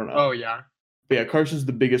think I don't know. Oh yeah, But yeah, Carson's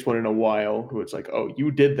the biggest one in a while. Who it's like, oh, you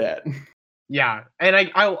did that. yeah, and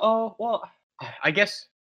I guess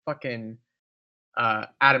fucking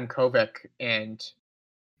Adam Kovic and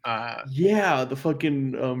Yeah, the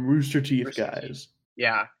fucking Rooster Teeth Rooster Teeth. guys.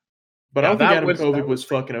 Yeah, But I Yeah, don't think that Adam was- Kovic that was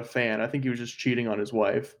fucking a fan. I think he was just cheating on his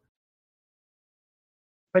wife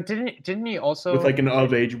but didn't he also with like an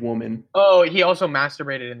of-age woman. Oh, he also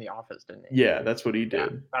masturbated in the office, didn't he? Yeah, that's what he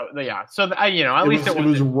did. Yeah. So at least it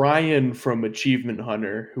was Ryan from Achievement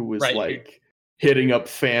Hunter who was Right. like hitting up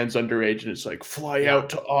fans underage, and it's like, fly Yeah. out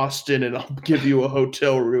to Austin and I'll give you a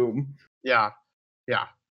hotel room. Yeah.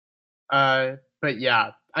 But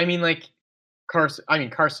yeah, I mean, like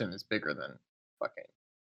Carson is bigger than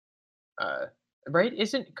fucking. Right?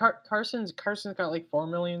 Isn't Carson's got like 4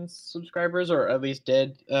 million subscribers, or at least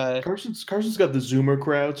did? Carson's got the Zoomer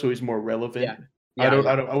crowd, so he's more relevant. Yeah. I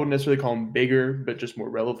wouldn't necessarily call him bigger, but just more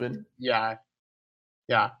relevant. Yeah.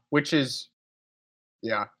 Which is,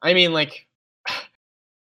 yeah. I mean, like,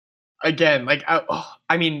 again, like,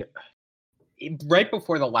 I mean, right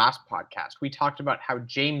before the last podcast, we talked about how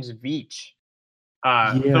James Veach,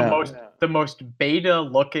 the most beta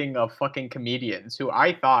looking of fucking comedians, who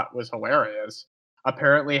I thought was hilarious,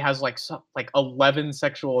 apparently has like 11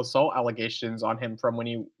 sexual assault allegations on him from when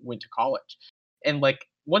he went to college. And like,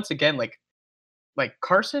 once again, like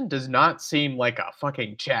Carson does not seem like a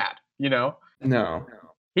fucking Chad, No.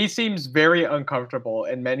 He seems very uncomfortable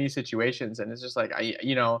in many situations, and it's just like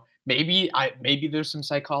maybe there's some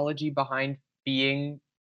psychology behind being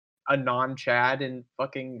a non-Chad and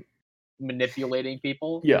fucking manipulating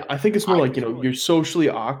people. Yeah, I think it's more like, you're socially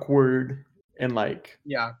awkward and like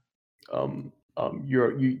Yeah.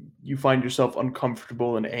 you find yourself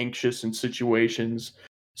uncomfortable and anxious in situations.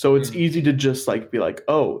 So it's easy to just like be like,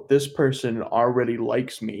 oh, this person already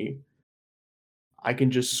likes me. I can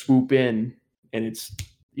just swoop in, and it's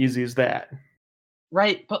easy as that.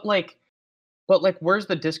 Right, but where's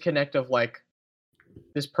the disconnect of like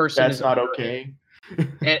this person That's is not underage. okay.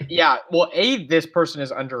 And yeah, well, A, this person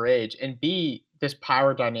is underage, and B, this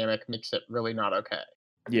power dynamic makes it really not okay.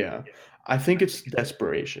 Yeah. I think it's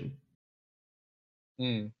desperation.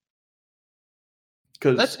 That's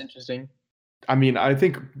Because interesting. I mean, I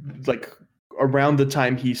think like around the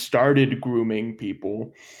time he started grooming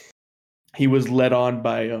people, he was led on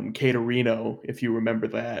by Caterino, if you remember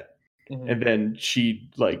that. Mhm. And then she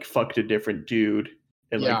like fucked a different dude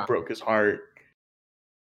and Yeah. like broke his heart.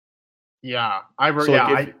 Yeah, So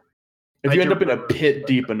like if I you do end up in a remember pit that.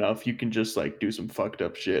 deep enough, you can just like do some fucked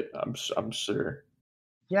up shit. I'm sure.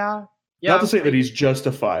 Yeah, Not to yeah. say that he's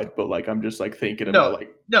justified, but like I'm just like thinking about No,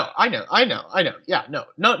 like no, I know. Yeah, no,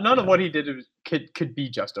 none of yeah. what he did could be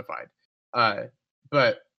justified. Uh,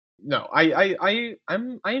 but no, I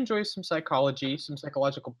enjoy some psychology, some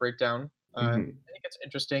psychological breakdown. Mhm. I think it's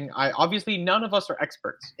interesting. I obviously none of us are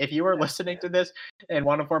experts. If you are listening to this and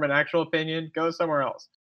want to form an actual opinion, go somewhere else.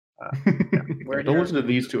 Uh, yeah, Yeah, we're don't here. listen to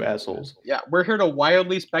these two assholes. Yeah, we're here to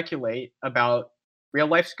wildly speculate about real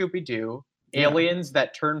life Scooby Doo, Yeah. aliens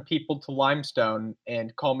that turn people to limestone,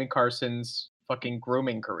 and Call Me Carson's fucking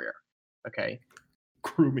grooming career. Okay.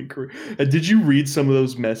 Grooming career. Did you read some of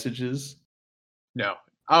those messages No.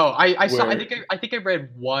 Oh, I saw. where I think I read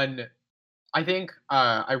one. I think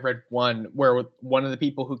I read one where one of the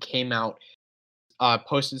people who came out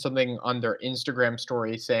posted something on their Instagram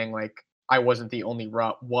story saying like I wasn't the only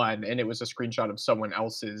one, and it was a screenshot of someone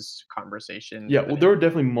else's conversation. yeah, well there were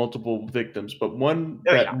definitely multiple victims, but one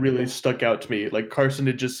Oh that yeah, really stuck out to me, like Carson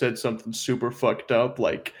had just said something super fucked up,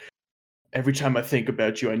 like every time I think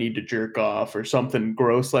about you, I need to jerk off or something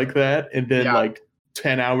gross like that. And then yeah, like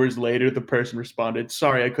 10 hours later, the person responded,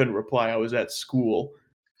 sorry, I couldn't reply. I was at school.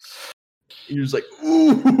 And you're just like,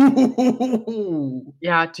 ooh,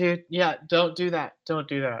 yeah, dude. Yeah, don't do that. Don't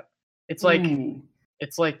do that. It's like ooh.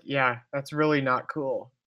 yeah, that's really not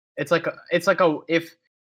cool. It's like a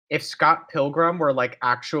if Scott Pilgrim were like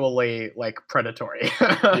actually like predatory.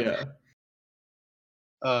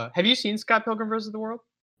 Yeah. Have you seen Scott Pilgrim versus the World?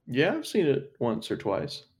 Yeah, I've seen it once or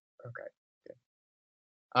twice. Okay.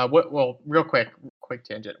 Good. What? Well, real quick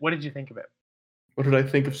tangent. What did you think of it? What did I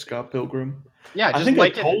think of Scott Pilgrim? Yeah, I just think I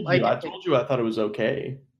like it, told you. like I it. told you I thought it was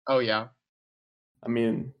okay. Oh yeah. I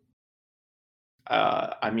mean,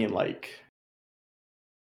 like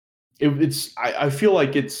I feel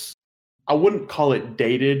like I wouldn't call it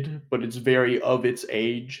dated, but it's very of its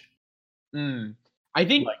age. Mm. I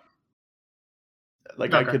think.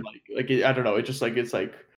 Like I Okay. could I don't know. It just like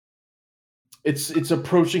it's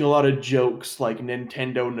approaching a lot of jokes like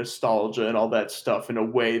Nintendo nostalgia and all that stuff in a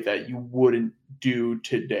way that you wouldn't do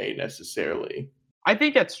today necessarily. I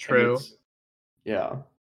think that's And true, yeah.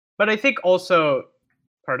 but I think also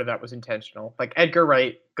part of that was intentional. Like Edgar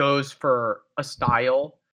Wright goes for a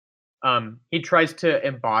style. He tries to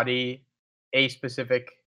embody a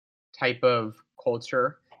specific type of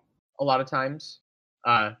culture a lot of times,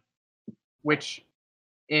 uh, which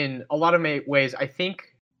in a lot of ways I think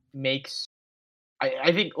makes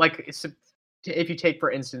I think like if you take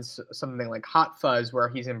for instance something like Hot Fuzz where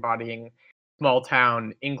he's embodying small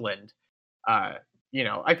town England, uh,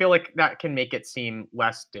 I feel like that can make it seem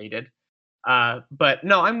less dated. But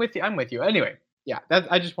no, I'm with you. I'm with you. Anyway, yeah, that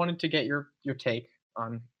I just wanted to get your take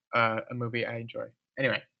on a movie I enjoy.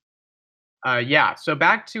 Anyway, yeah. So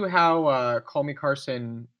back to how Call Me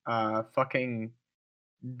Carson fucking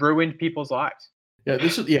ruined people's lives. Yeah,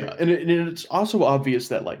 this is yeah, and it's also obvious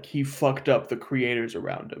that like he fucked up the creators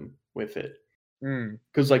around him with it. Mm,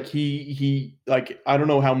 Cuz like he like I don't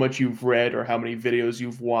know how much you've read or how many videos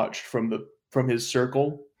you've watched from his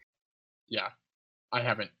circle, yeah, I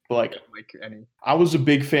haven't but like like any. I was a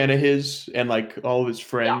big fan of his and like all of his Yeah,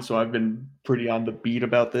 friends, so I've been pretty on the beat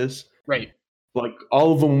about this. right. Like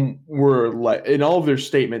all of them were like in all of their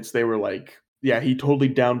statements they were like yeah, he totally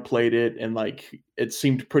downplayed it and like it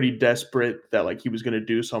seemed pretty desperate that like he was going to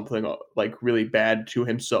do something like really bad to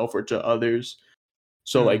himself or to others.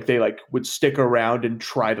 So Mm, like they like would stick around and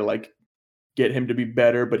try to like get him to be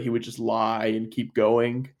better, but he would just lie and keep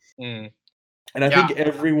going. mm, And I yeah, think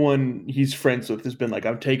everyone he's friends with has been like,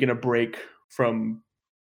 I'm taking a break from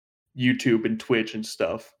YouTube and Twitch and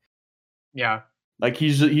stuff. yeah, Like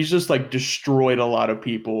he's just like destroyed a lot of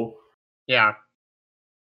people. yeah,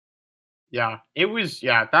 yeah. It was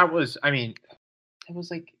yeah. That was. I mean, it was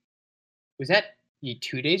like was that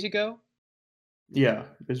 2 days ago? Yeah,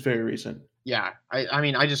 it's very recent. Yeah. I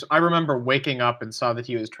mean I remember waking up and saw that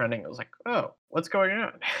he was trending. I was like, oh, what's going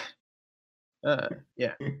on?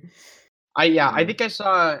 Yeah. I Yeah. think I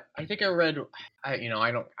saw. I think I read.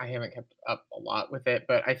 I haven't kept up a lot with it,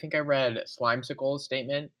 but I think I read Slimesicle's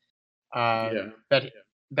statement. Yeah. That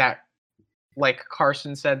that like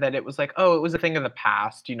Carson said that it was like, oh, it was a thing of the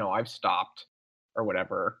past. I've stopped or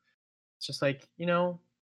whatever. It's just like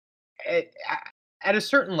at a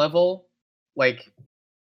certain level, like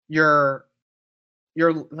you're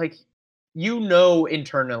like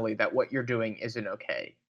internally that what you're doing isn't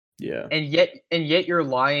okay, Yeah. and yet you're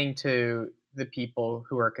lying to the people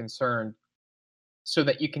who are concerned so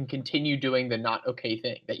that you can continue doing the not okay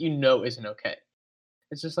thing that isn't okay.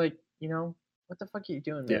 It's just like, what the fuck are you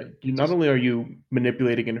doing, Yeah. man? You not Just only are you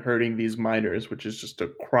manipulating and hurting these minors, which is just a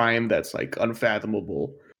crime that's like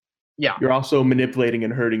unfathomable, yeah, you're also manipulating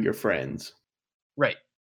and hurting your friends. right.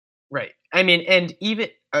 Right. I mean, and even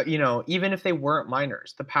even if they weren't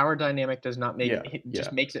minors, the power dynamic does not make Yeah, it yeah.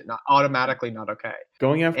 just makes it not automatically not okay.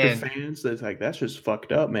 Going after And fans, that's just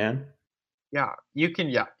fucked up, man. yeah, you can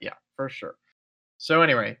yeah, for sure. So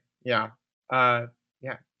anyway, yeah. Uh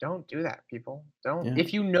yeah, don't do that, people. Don't Yeah.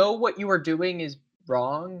 if you know what you are doing is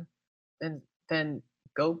wrong, then then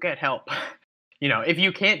go get help. If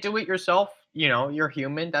you can't do it yourself, you're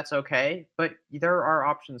human, that's okay, but there are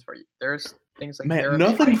options for you. There's things like Man, therapy.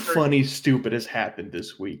 nothing funny stupid has happened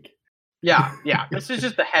this week. Yeah, this is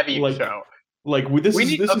just the heavy Like show. this We is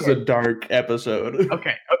need this is okay, a dark episode.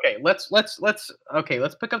 okay. Let's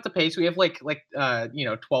pick up the pace. We have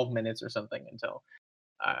 12 minutes or something until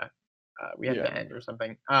uh we have to Yeah. end or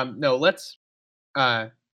something. No, let's yeah,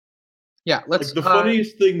 let's Like the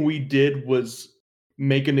funniest thing we did was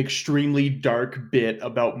make an extremely dark bit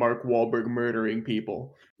about Mark Wahlberg murdering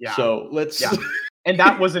people. yeah, So let's yeah. And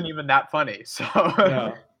that wasn't even that funny. So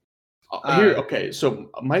yeah. uh Okay, so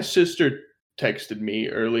my sister texted me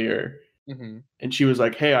earlier mhm. and she was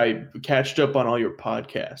like, "Hey, I catched up on all your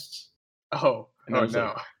podcasts." Oh, And I oh was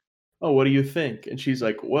like, no. "Oh, what do you think?" And she's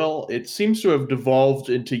like, "Well, it seems to have devolved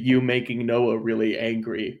into you making Noah really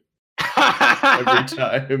angry every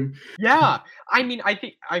time." Yeah,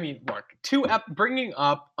 look, bringing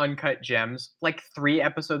up Uncut Gems like 3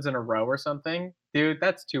 episodes in a row or something, dude,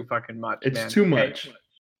 that's too fucking much, It's man. too Okay? much.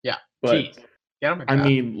 Yeah, But jeez. Get on my I back.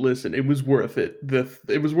 mean, listen, it was worth it.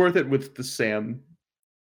 It was worth it with the Sam,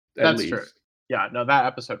 at That's true. least. Yeah, no, that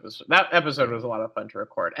episode was a lot of fun to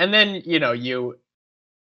record. And then,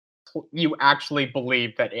 you actually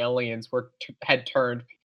believed that aliens had turned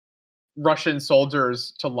Russian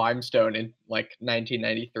soldiers to limestone in like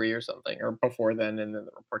 1993 or something, or before then, and then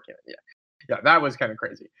the report came. Yeah, that was kind of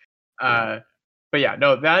crazy. Yeah. But yeah,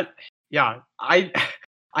 no, yeah, I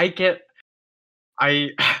get,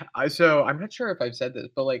 so I'm not sure if I've said this,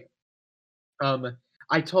 but like,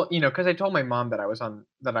 I told because I told my mom that I was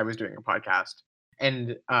doing a podcast,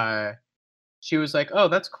 and she was like, "Oh,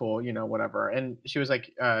 that's cool," whatever. And she was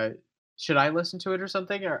like, "Should I listen to it or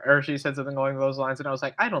something?" Or she said something along those lines, and I was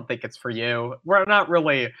like, "I don't think it's for you. We're not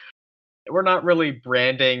really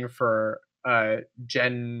branding for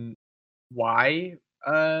Gen Y,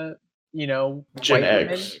 Gen white women.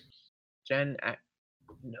 X. Gen X,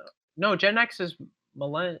 no, no, Gen X is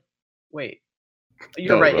millenn. Wait,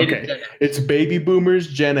 you're No, right. It is okay. Gen X. It's baby boomers,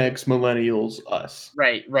 Gen X, millennials, us.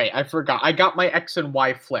 Right. I forgot. I got my X and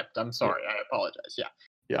Y flipped. I'm Yeah. sorry. I apologize. Yeah.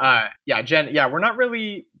 Yeah. Yeah, we're not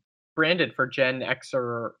really branded for Gen X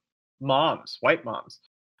or moms, white moms.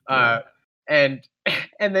 Yeah. And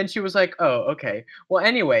and then she was like, "Oh, okay. Well,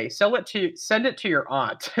 anyway, send it to your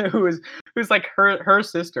aunt, who's like her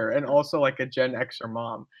sister and also like a Gen Xer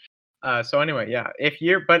mom." So anyway, yeah.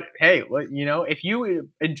 But hey, if you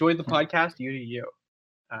enjoyed the podcast, you do you.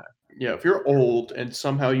 Yeah, if you're old and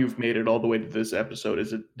somehow you've made it all the way to this episode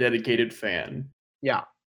as a dedicated fan, Yeah.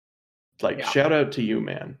 like Yeah. shout out to you,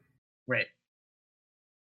 man. Right.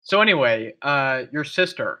 So anyway, your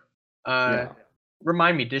sister, Yeah.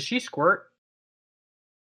 remind me, does she squirt?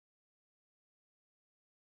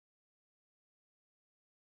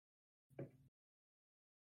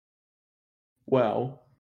 Wow.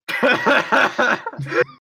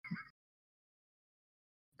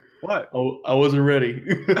 What? Oh, I wasn't ready.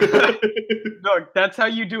 Look, that's how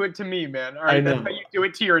you do it to me, man. All I right, that's know. how you do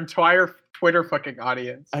it to your entire Twitter fucking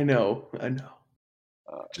audience. I know.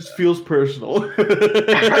 Just feels personal.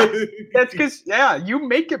 That's because you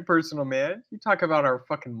make it personal, man. You talk about our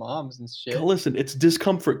fucking moms and shit. Listen, it's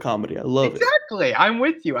discomfort comedy. I love it. Exactly. I'm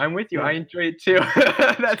with you. Yeah. I enjoy it too.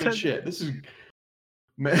 That's good shit. This is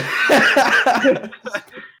man.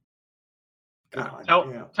 God,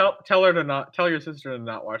 Tell her to not tell your sister to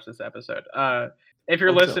not watch this episode. If you're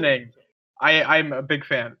I'll tell her. listening, I'm a big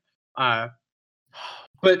fan.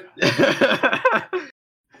 But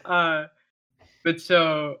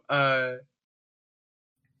so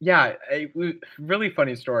yeah, really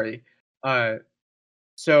funny story.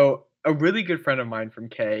 So a really good friend of mine from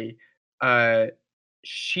K,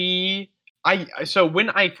 so when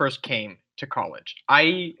I first came to college,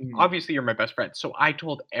 obviously you're my best friend, so I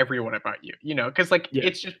told everyone about you, because Yeah.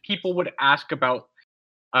 it's just people would ask about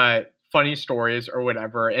funny stories or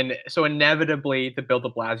whatever, and so inevitably the Bill de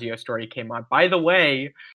Blasio story came on. By the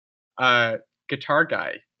way, guitar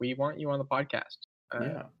guy, we want you on the podcast.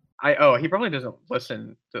 Yeah. He probably doesn't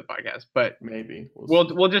listen to the podcast, but Maybe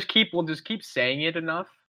we'll just keep saying it enough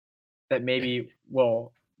that maybe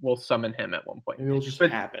we'll summon him at one point. Maybe it'll just But-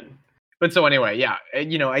 happen. But so anyway, yeah,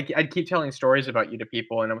 I'd keep telling stories about you to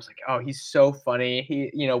people, and I was like, oh, he's so funny.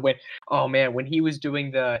 He, when he was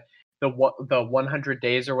doing the the 100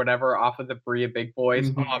 days or whatever off of the Berea Big Boys.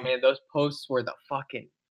 Oh Mhm. man, those posts were the fucking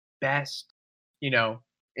best, you know.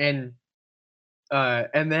 And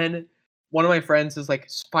then one of my friends is like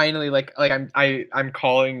finally like I'm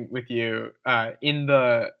calling with you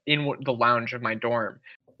the lounge of my dorm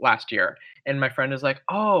last year, and my friend is like,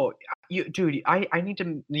 "Oh, you dude, I need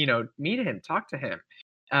to meet him, talk to him,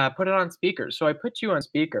 put it on speaker." So I put you on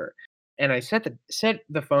speaker, and I set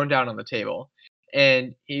the phone down on the table,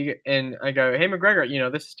 and I go, "Hey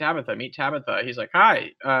McGregor, this is Tabitha. Meet Tabitha." He's like,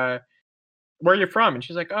 "Hi, where are you from?" And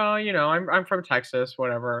she's like, "Oh, I'm from Texas,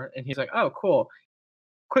 whatever." And he's like, "Oh, cool.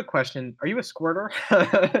 Quick question, are you a squirter?"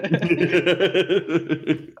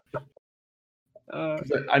 Uh,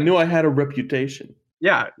 'Cause I knew I had a reputation.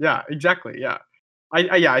 yeah, exactly, yeah.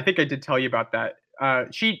 Yeah, I think I did tell you about that.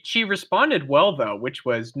 She responded well though, which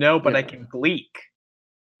was, "No, but I Yeah. can gleek."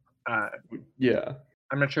 Uh, Yeah.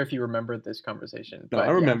 I'm not sure if you remember this conversation, No, I but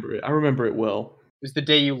yeah, remember it. I remember it well. it was the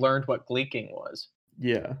day you learned what gleeking was.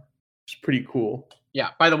 Yeah. It's pretty cool. Yeah,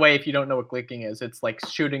 by the way, if you don't know what gleeking is, it's like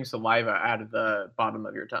shooting saliva out of the bottom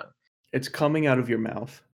of your tongue. It's coming out of your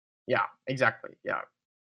mouth. Yeah, exactly, yeah.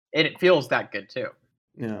 And it feels that good too.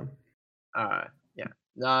 Yeah. Yeah.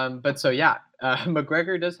 But so yeah,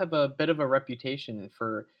 McGregor does have a bit of a reputation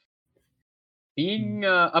for being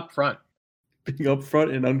upfront. Being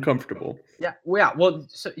upfront and uncomfortable. Yeah. Well, yeah. Well,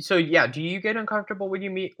 so yeah. Do you get uncomfortable when you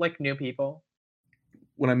meet like new people?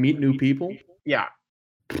 When I meet new people, Yeah.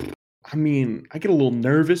 I mean, I get a little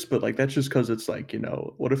nervous, but like that's just because it's like,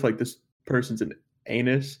 what if like this person's an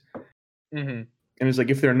anus? Hmm. And it's like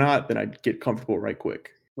if they're not, then I'd get comfortable right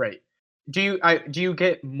quick. Right. Do you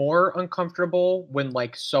get more uncomfortable when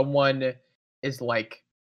like someone is like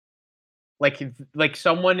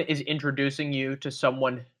someone is introducing you to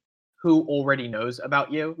someone who already knows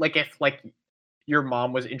about you? Like if like your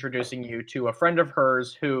mom was introducing you to a friend of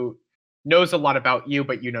hers who knows a lot about you,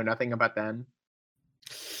 but you know nothing about them.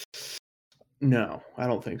 No, I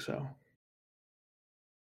don't think so.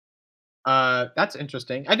 That's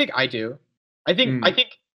interesting. I think I do. I think I Mm, think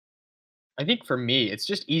I think for me, it's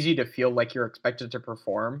just easy to feel like you're expected to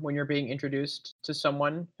perform when you're being introduced to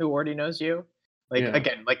someone who already knows you. Like yeah.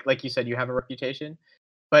 again, like you said, you have a reputation.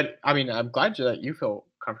 But I mean, I'm glad that you feel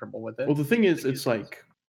comfortable with it. Well, the thing is, it's like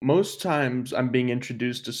most times I'm being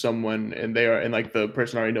introduced to someone and like the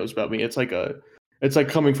person already knows about me. It's like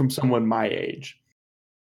coming from someone my age.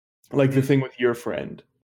 Like the Mhm. thing with your friend,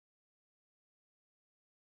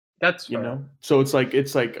 That's you fair. know? So it's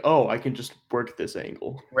like, oh, I can just work this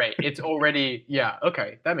angle. Right. It's already yeah,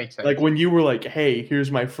 okay, that makes Like sense. when you were like, "Hey,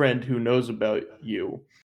 here's my friend who knows about you."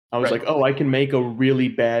 I was Right. like, "Oh, I can make a really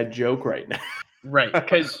bad joke right now." Right.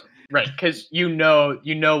 Cause you know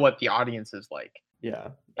what the audience is like.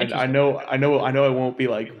 Yeah. And I Interesting. know I know I know I won't be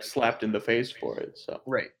like slapped in the face for it. So,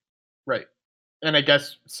 Right. Right. And I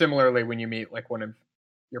guess similarly when you meet like one of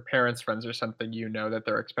your parents' friends or something, you know that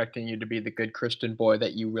they're expecting you to be the good Christian boy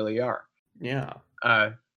that you really are. yeah.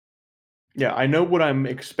 Uh, Yeah, I know what I'm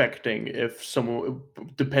expecting if someone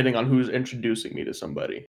depending on who's introducing me to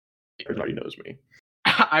somebody. Everybody knows me.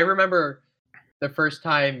 I remember the first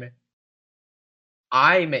time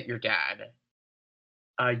I met your dad.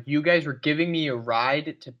 You guys were giving me a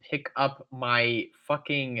ride to pick up my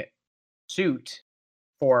fucking suit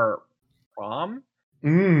for prom.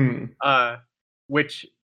 Mm. Uh, which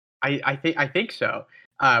I think so.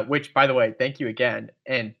 Which by the way, thank you again,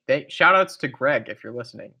 and shout outs to Greg if you're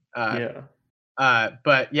listening. Yeah.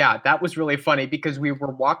 But yeah, that was really funny because we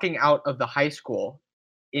were walking out of the high school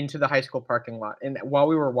into the high school parking lot, and while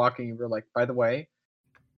we were walking, you were like, "By the way,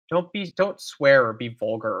 don't swear or be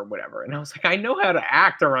vulgar or whatever." And I was like, "I know how to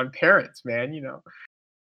act around parents, man.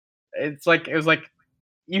 It was like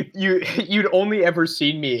you you'd only ever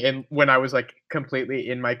seen me in when I was like completely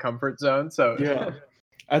in my comfort zone. So Yeah.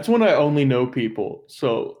 That's when I only know people.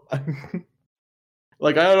 So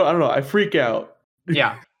like I don't know, I freak out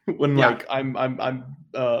yeah, when yeah, like I'm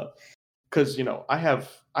cuz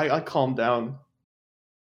I calm down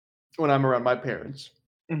when I'm around my parents.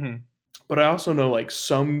 hmm But I also know like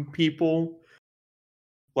some people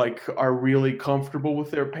like are really comfortable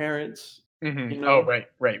with their parents, hmm you Oh, know? right,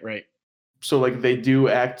 right, right. So like they do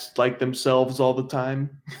act like themselves all the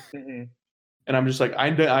time. Hmm And I'm just like I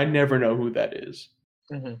never know who that is.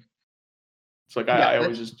 hmm It's like Yeah, I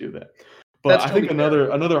always just do that. But that's I think totally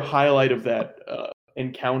fair. another highlight of that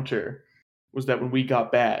encounter was that when we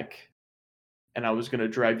got back and I was gonna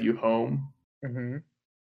drive you home, Hmm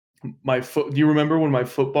my foot. Do you remember when my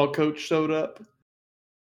football coach showed up?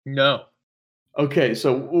 No, Okay,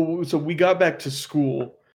 so we got back to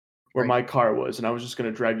school where right. my car was, and I was just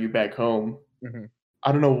gonna drive you back home. hmm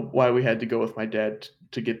I don't know why we had to go with my dad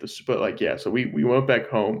to get this. But like, yeah, so we went back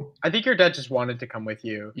home. I think your dad just wanted to come with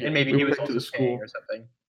you, Yeah, and maybe we he went was back to also the paying school. or something.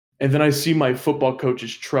 And then I see my football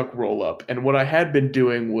coach's truck roll up. And what I had been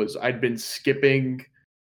doing was I'd been skipping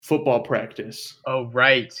football practice Oh,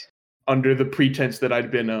 right. under the pretense that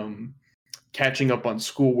I'd been catching up on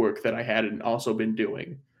schoolwork that I hadn't also been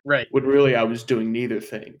doing. Right. When really I was doing neither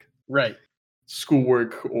thing. Right.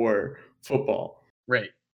 Schoolwork or football. Right.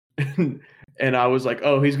 And I was like,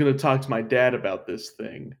 oh, he's going to talk to my dad about this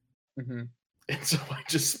thing. Mm-hmm. And so I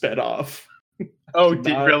just sped off. Oh,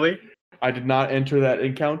 really? Really? I did not enter that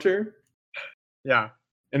encounter. Yeah.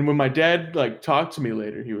 And when my dad like talked to me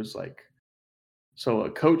later, he was like, so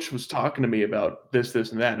a coach was talking to me about this,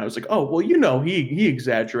 and that. And I was like, oh, well, he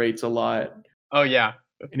exaggerates a lot. Oh, yeah.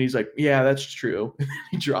 And he's like, yeah, that's true.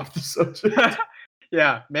 He dropped the subject.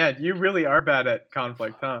 Yeah, man, you really are bad at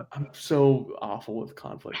conflict, huh? I'm so awful with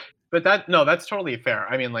conflict. But that's totally fair.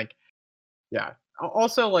 I mean, like, yeah.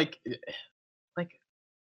 Also, like,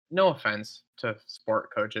 no offense to sport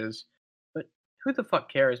coaches, but who the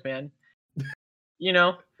fuck cares, man? You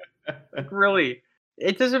know, really,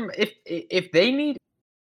 it doesn't. If they need,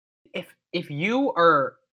 if you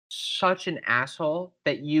are such an asshole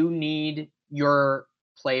that you need your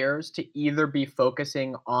players to either be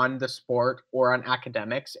focusing on the sport or on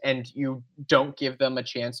academics, and you don't give them a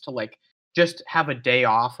chance to like just have a day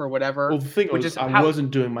off or whatever. Well, the thing which was, is I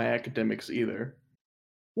wasn't doing my academics either.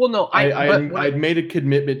 Well, no, I'd made a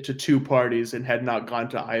commitment to two parties and had not gone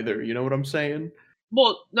to either. You know what I'm saying?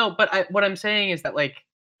 Well, no, but what I'm saying is that, like,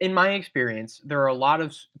 in my experience, there are a lot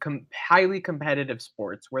of highly competitive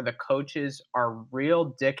sports where the coaches are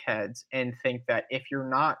real dickheads and think that if you're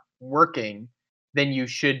not working, then you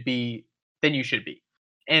should be. Then you should be.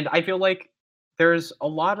 And I feel like there's a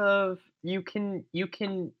lot of you can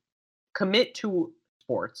commit to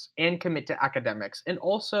sports and commit to academics and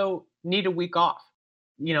also need a week off.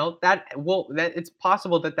 That it's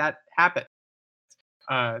possible that happens.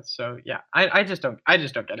 So yeah, I just don't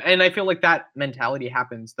get it. And I feel like that mentality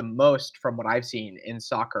happens the most from what I've seen in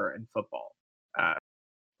soccer and football. Uh,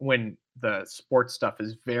 when the sports stuff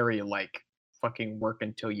is very like fucking work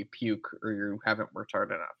until you puke or you haven't worked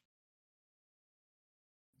hard enough.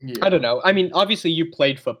 Yeah. I don't know. I mean, obviously you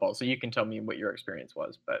played football, so you can tell me what your experience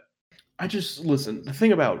was, but I just listen. The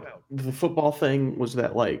thing about the football thing was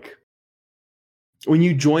that like when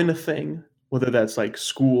you join a thing, whether that's like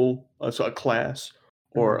school, so a class,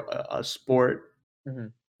 or a sport,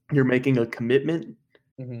 Mhm. you're making a commitment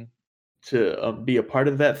Mhm. to be a part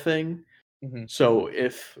of that thing. Mhm. So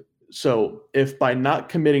if by not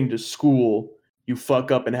committing to school you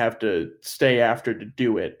fuck up and have to stay after to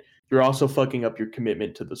do it, you're also fucking up your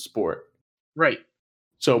commitment to the sport. Right.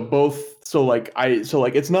 So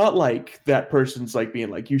it's not like that person's like being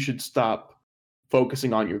like you should stop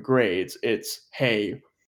focusing on your grades. It's hey,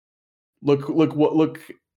 look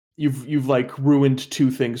you've like ruined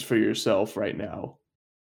two things for yourself right now.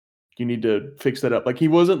 You need to fix that up. Like he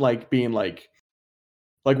wasn't like being like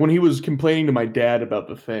when he was complaining to my dad about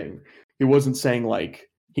the thing, he wasn't saying like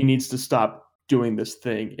he needs to stop doing this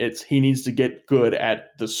thing. It's he needs to get good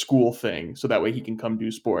at the school thing so that way he can come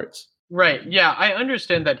do sports. Right. Yeah, I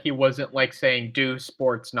understand that he wasn't like saying do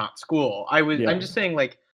sports, not school. I'm Yeah. just saying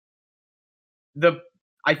like the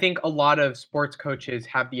I think a lot of sports coaches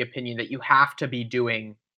have the opinion that you have to be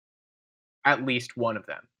doing at least one of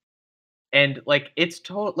them. And like it's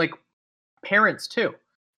like parents too,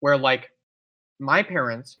 where like my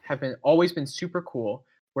parents have been always been super cool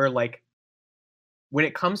where like when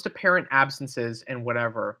it comes to parent absences and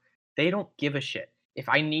whatever, they don't give a shit. If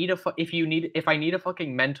I need a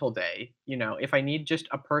fucking mental day, if I need just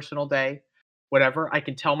a personal day, whatever, I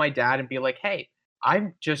can tell my dad and be like, "Hey,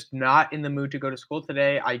 I'm just not in the mood to go to school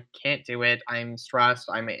today. I can't do it. I'm stressed.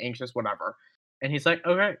 I'm anxious, whatever." And he's like,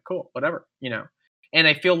 "Okay, cool, whatever." And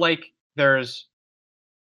I feel like there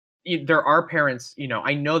are parents,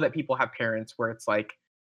 I know that people have parents where it's like,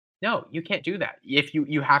 "No, you can't do that. If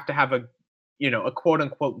you have to have a quote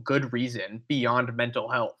unquote good reason beyond mental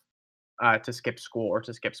health to skip school or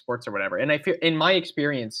to skip sports or whatever." And I feel, in my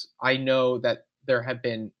experience, I know that there have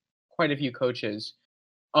been quite a few coaches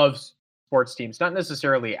of sports teams, not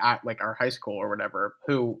necessarily at like our high school or whatever,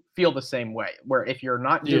 who feel the same way. Where if you're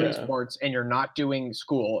not doing Yeah. sports and you're not doing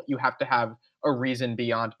school, you have to have a reason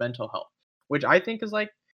beyond mental health, which I think is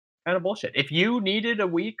like kind of bullshit. If you needed a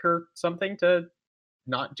week or something to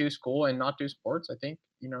not do school and not do sports, I think,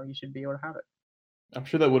 you should be able to have it. I'm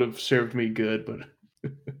sure that would have served me good,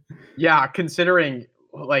 but Yeah, considering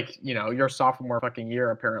like, your sophomore fucking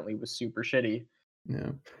year apparently was super shitty.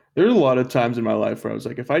 yeah. There's a lot of times in my life where I was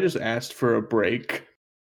like, if I just asked for a break,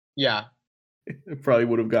 Yeah. it probably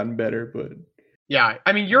would have gotten better, but Yeah,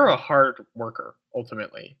 I mean, you're a hard worker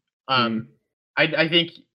ultimately. Mm, I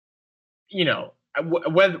think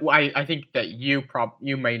whether I think that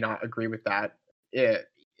you may not agree with that, eh,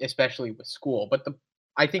 especially with school. But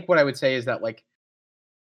I think what I would say is that like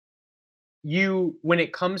when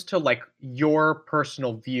it comes to like your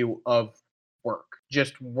personal view of work,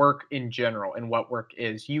 just work in general and what work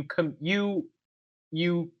is, you commit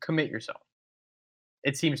yourself.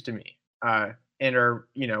 It seems to me. And or,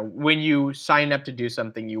 when you sign up to do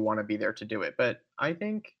something, you want to be there to do it. But I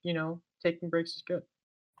think, taking breaks is good.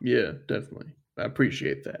 yeah, definitely. I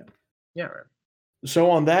appreciate that. Yeah, right. So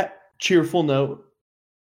on that cheerful note,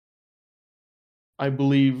 I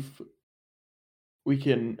believe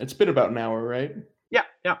it's been about an hour, right? Yeah,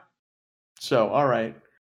 yeah. So, all right.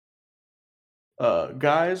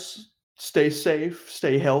 Guys, stay safe,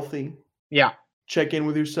 stay healthy. Yeah, Check in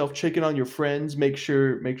with yourself, check in on your friends, make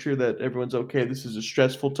sure that everyone's okay. This is a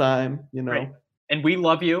stressful time, you right. know. And we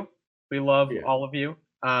love you. We love Yeah. all of you.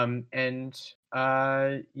 And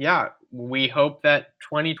yeah, we hope that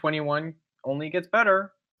 2021 only gets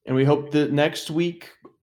better. And we hope that next week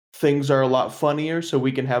things are a lot funnier so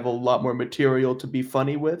we can have a lot more material to be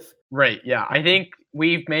funny with. Right. Yeah. I think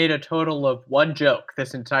we've made a total of one joke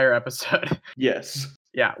this entire episode. Yes.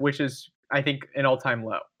 Yeah, which is I think an all-time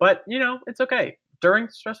low. But, it's okay. During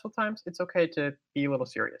stressful times, it's okay to be a little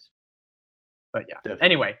serious. But yeah. Definitely.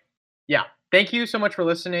 Anyway, yeah. Thank you so much for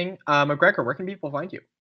listening. McGregor, where can people find you?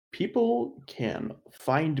 People can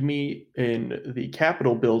find me in the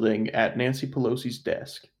Capitol building at Nancy Pelosi's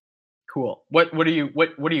desk. Cool. What are you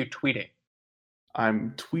tweeting?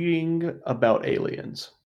 I'm tweeting about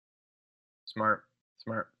aliens. Smart.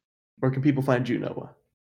 Smart. Where can people find you, Noah?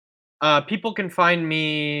 People can find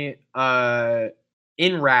me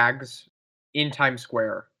in rags in Times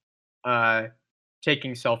Square, uh,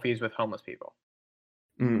 taking selfies with homeless people.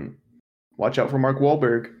 Mm. Watch out for Mark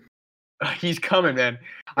Wahlberg. He's coming, man.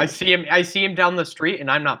 I Yes. see him. I see him down the street, and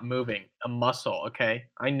I'm not moving a muscle. Okay,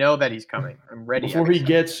 I know that he's coming. I'm ready Before every he second.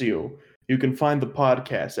 gets you, you can find the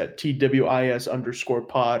podcast at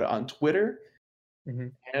TWIS_pod on Twitter.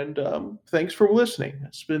 Mhm. And thanks for listening.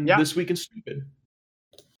 It's been Yeah. This Week in Stupid.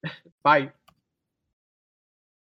 Bye.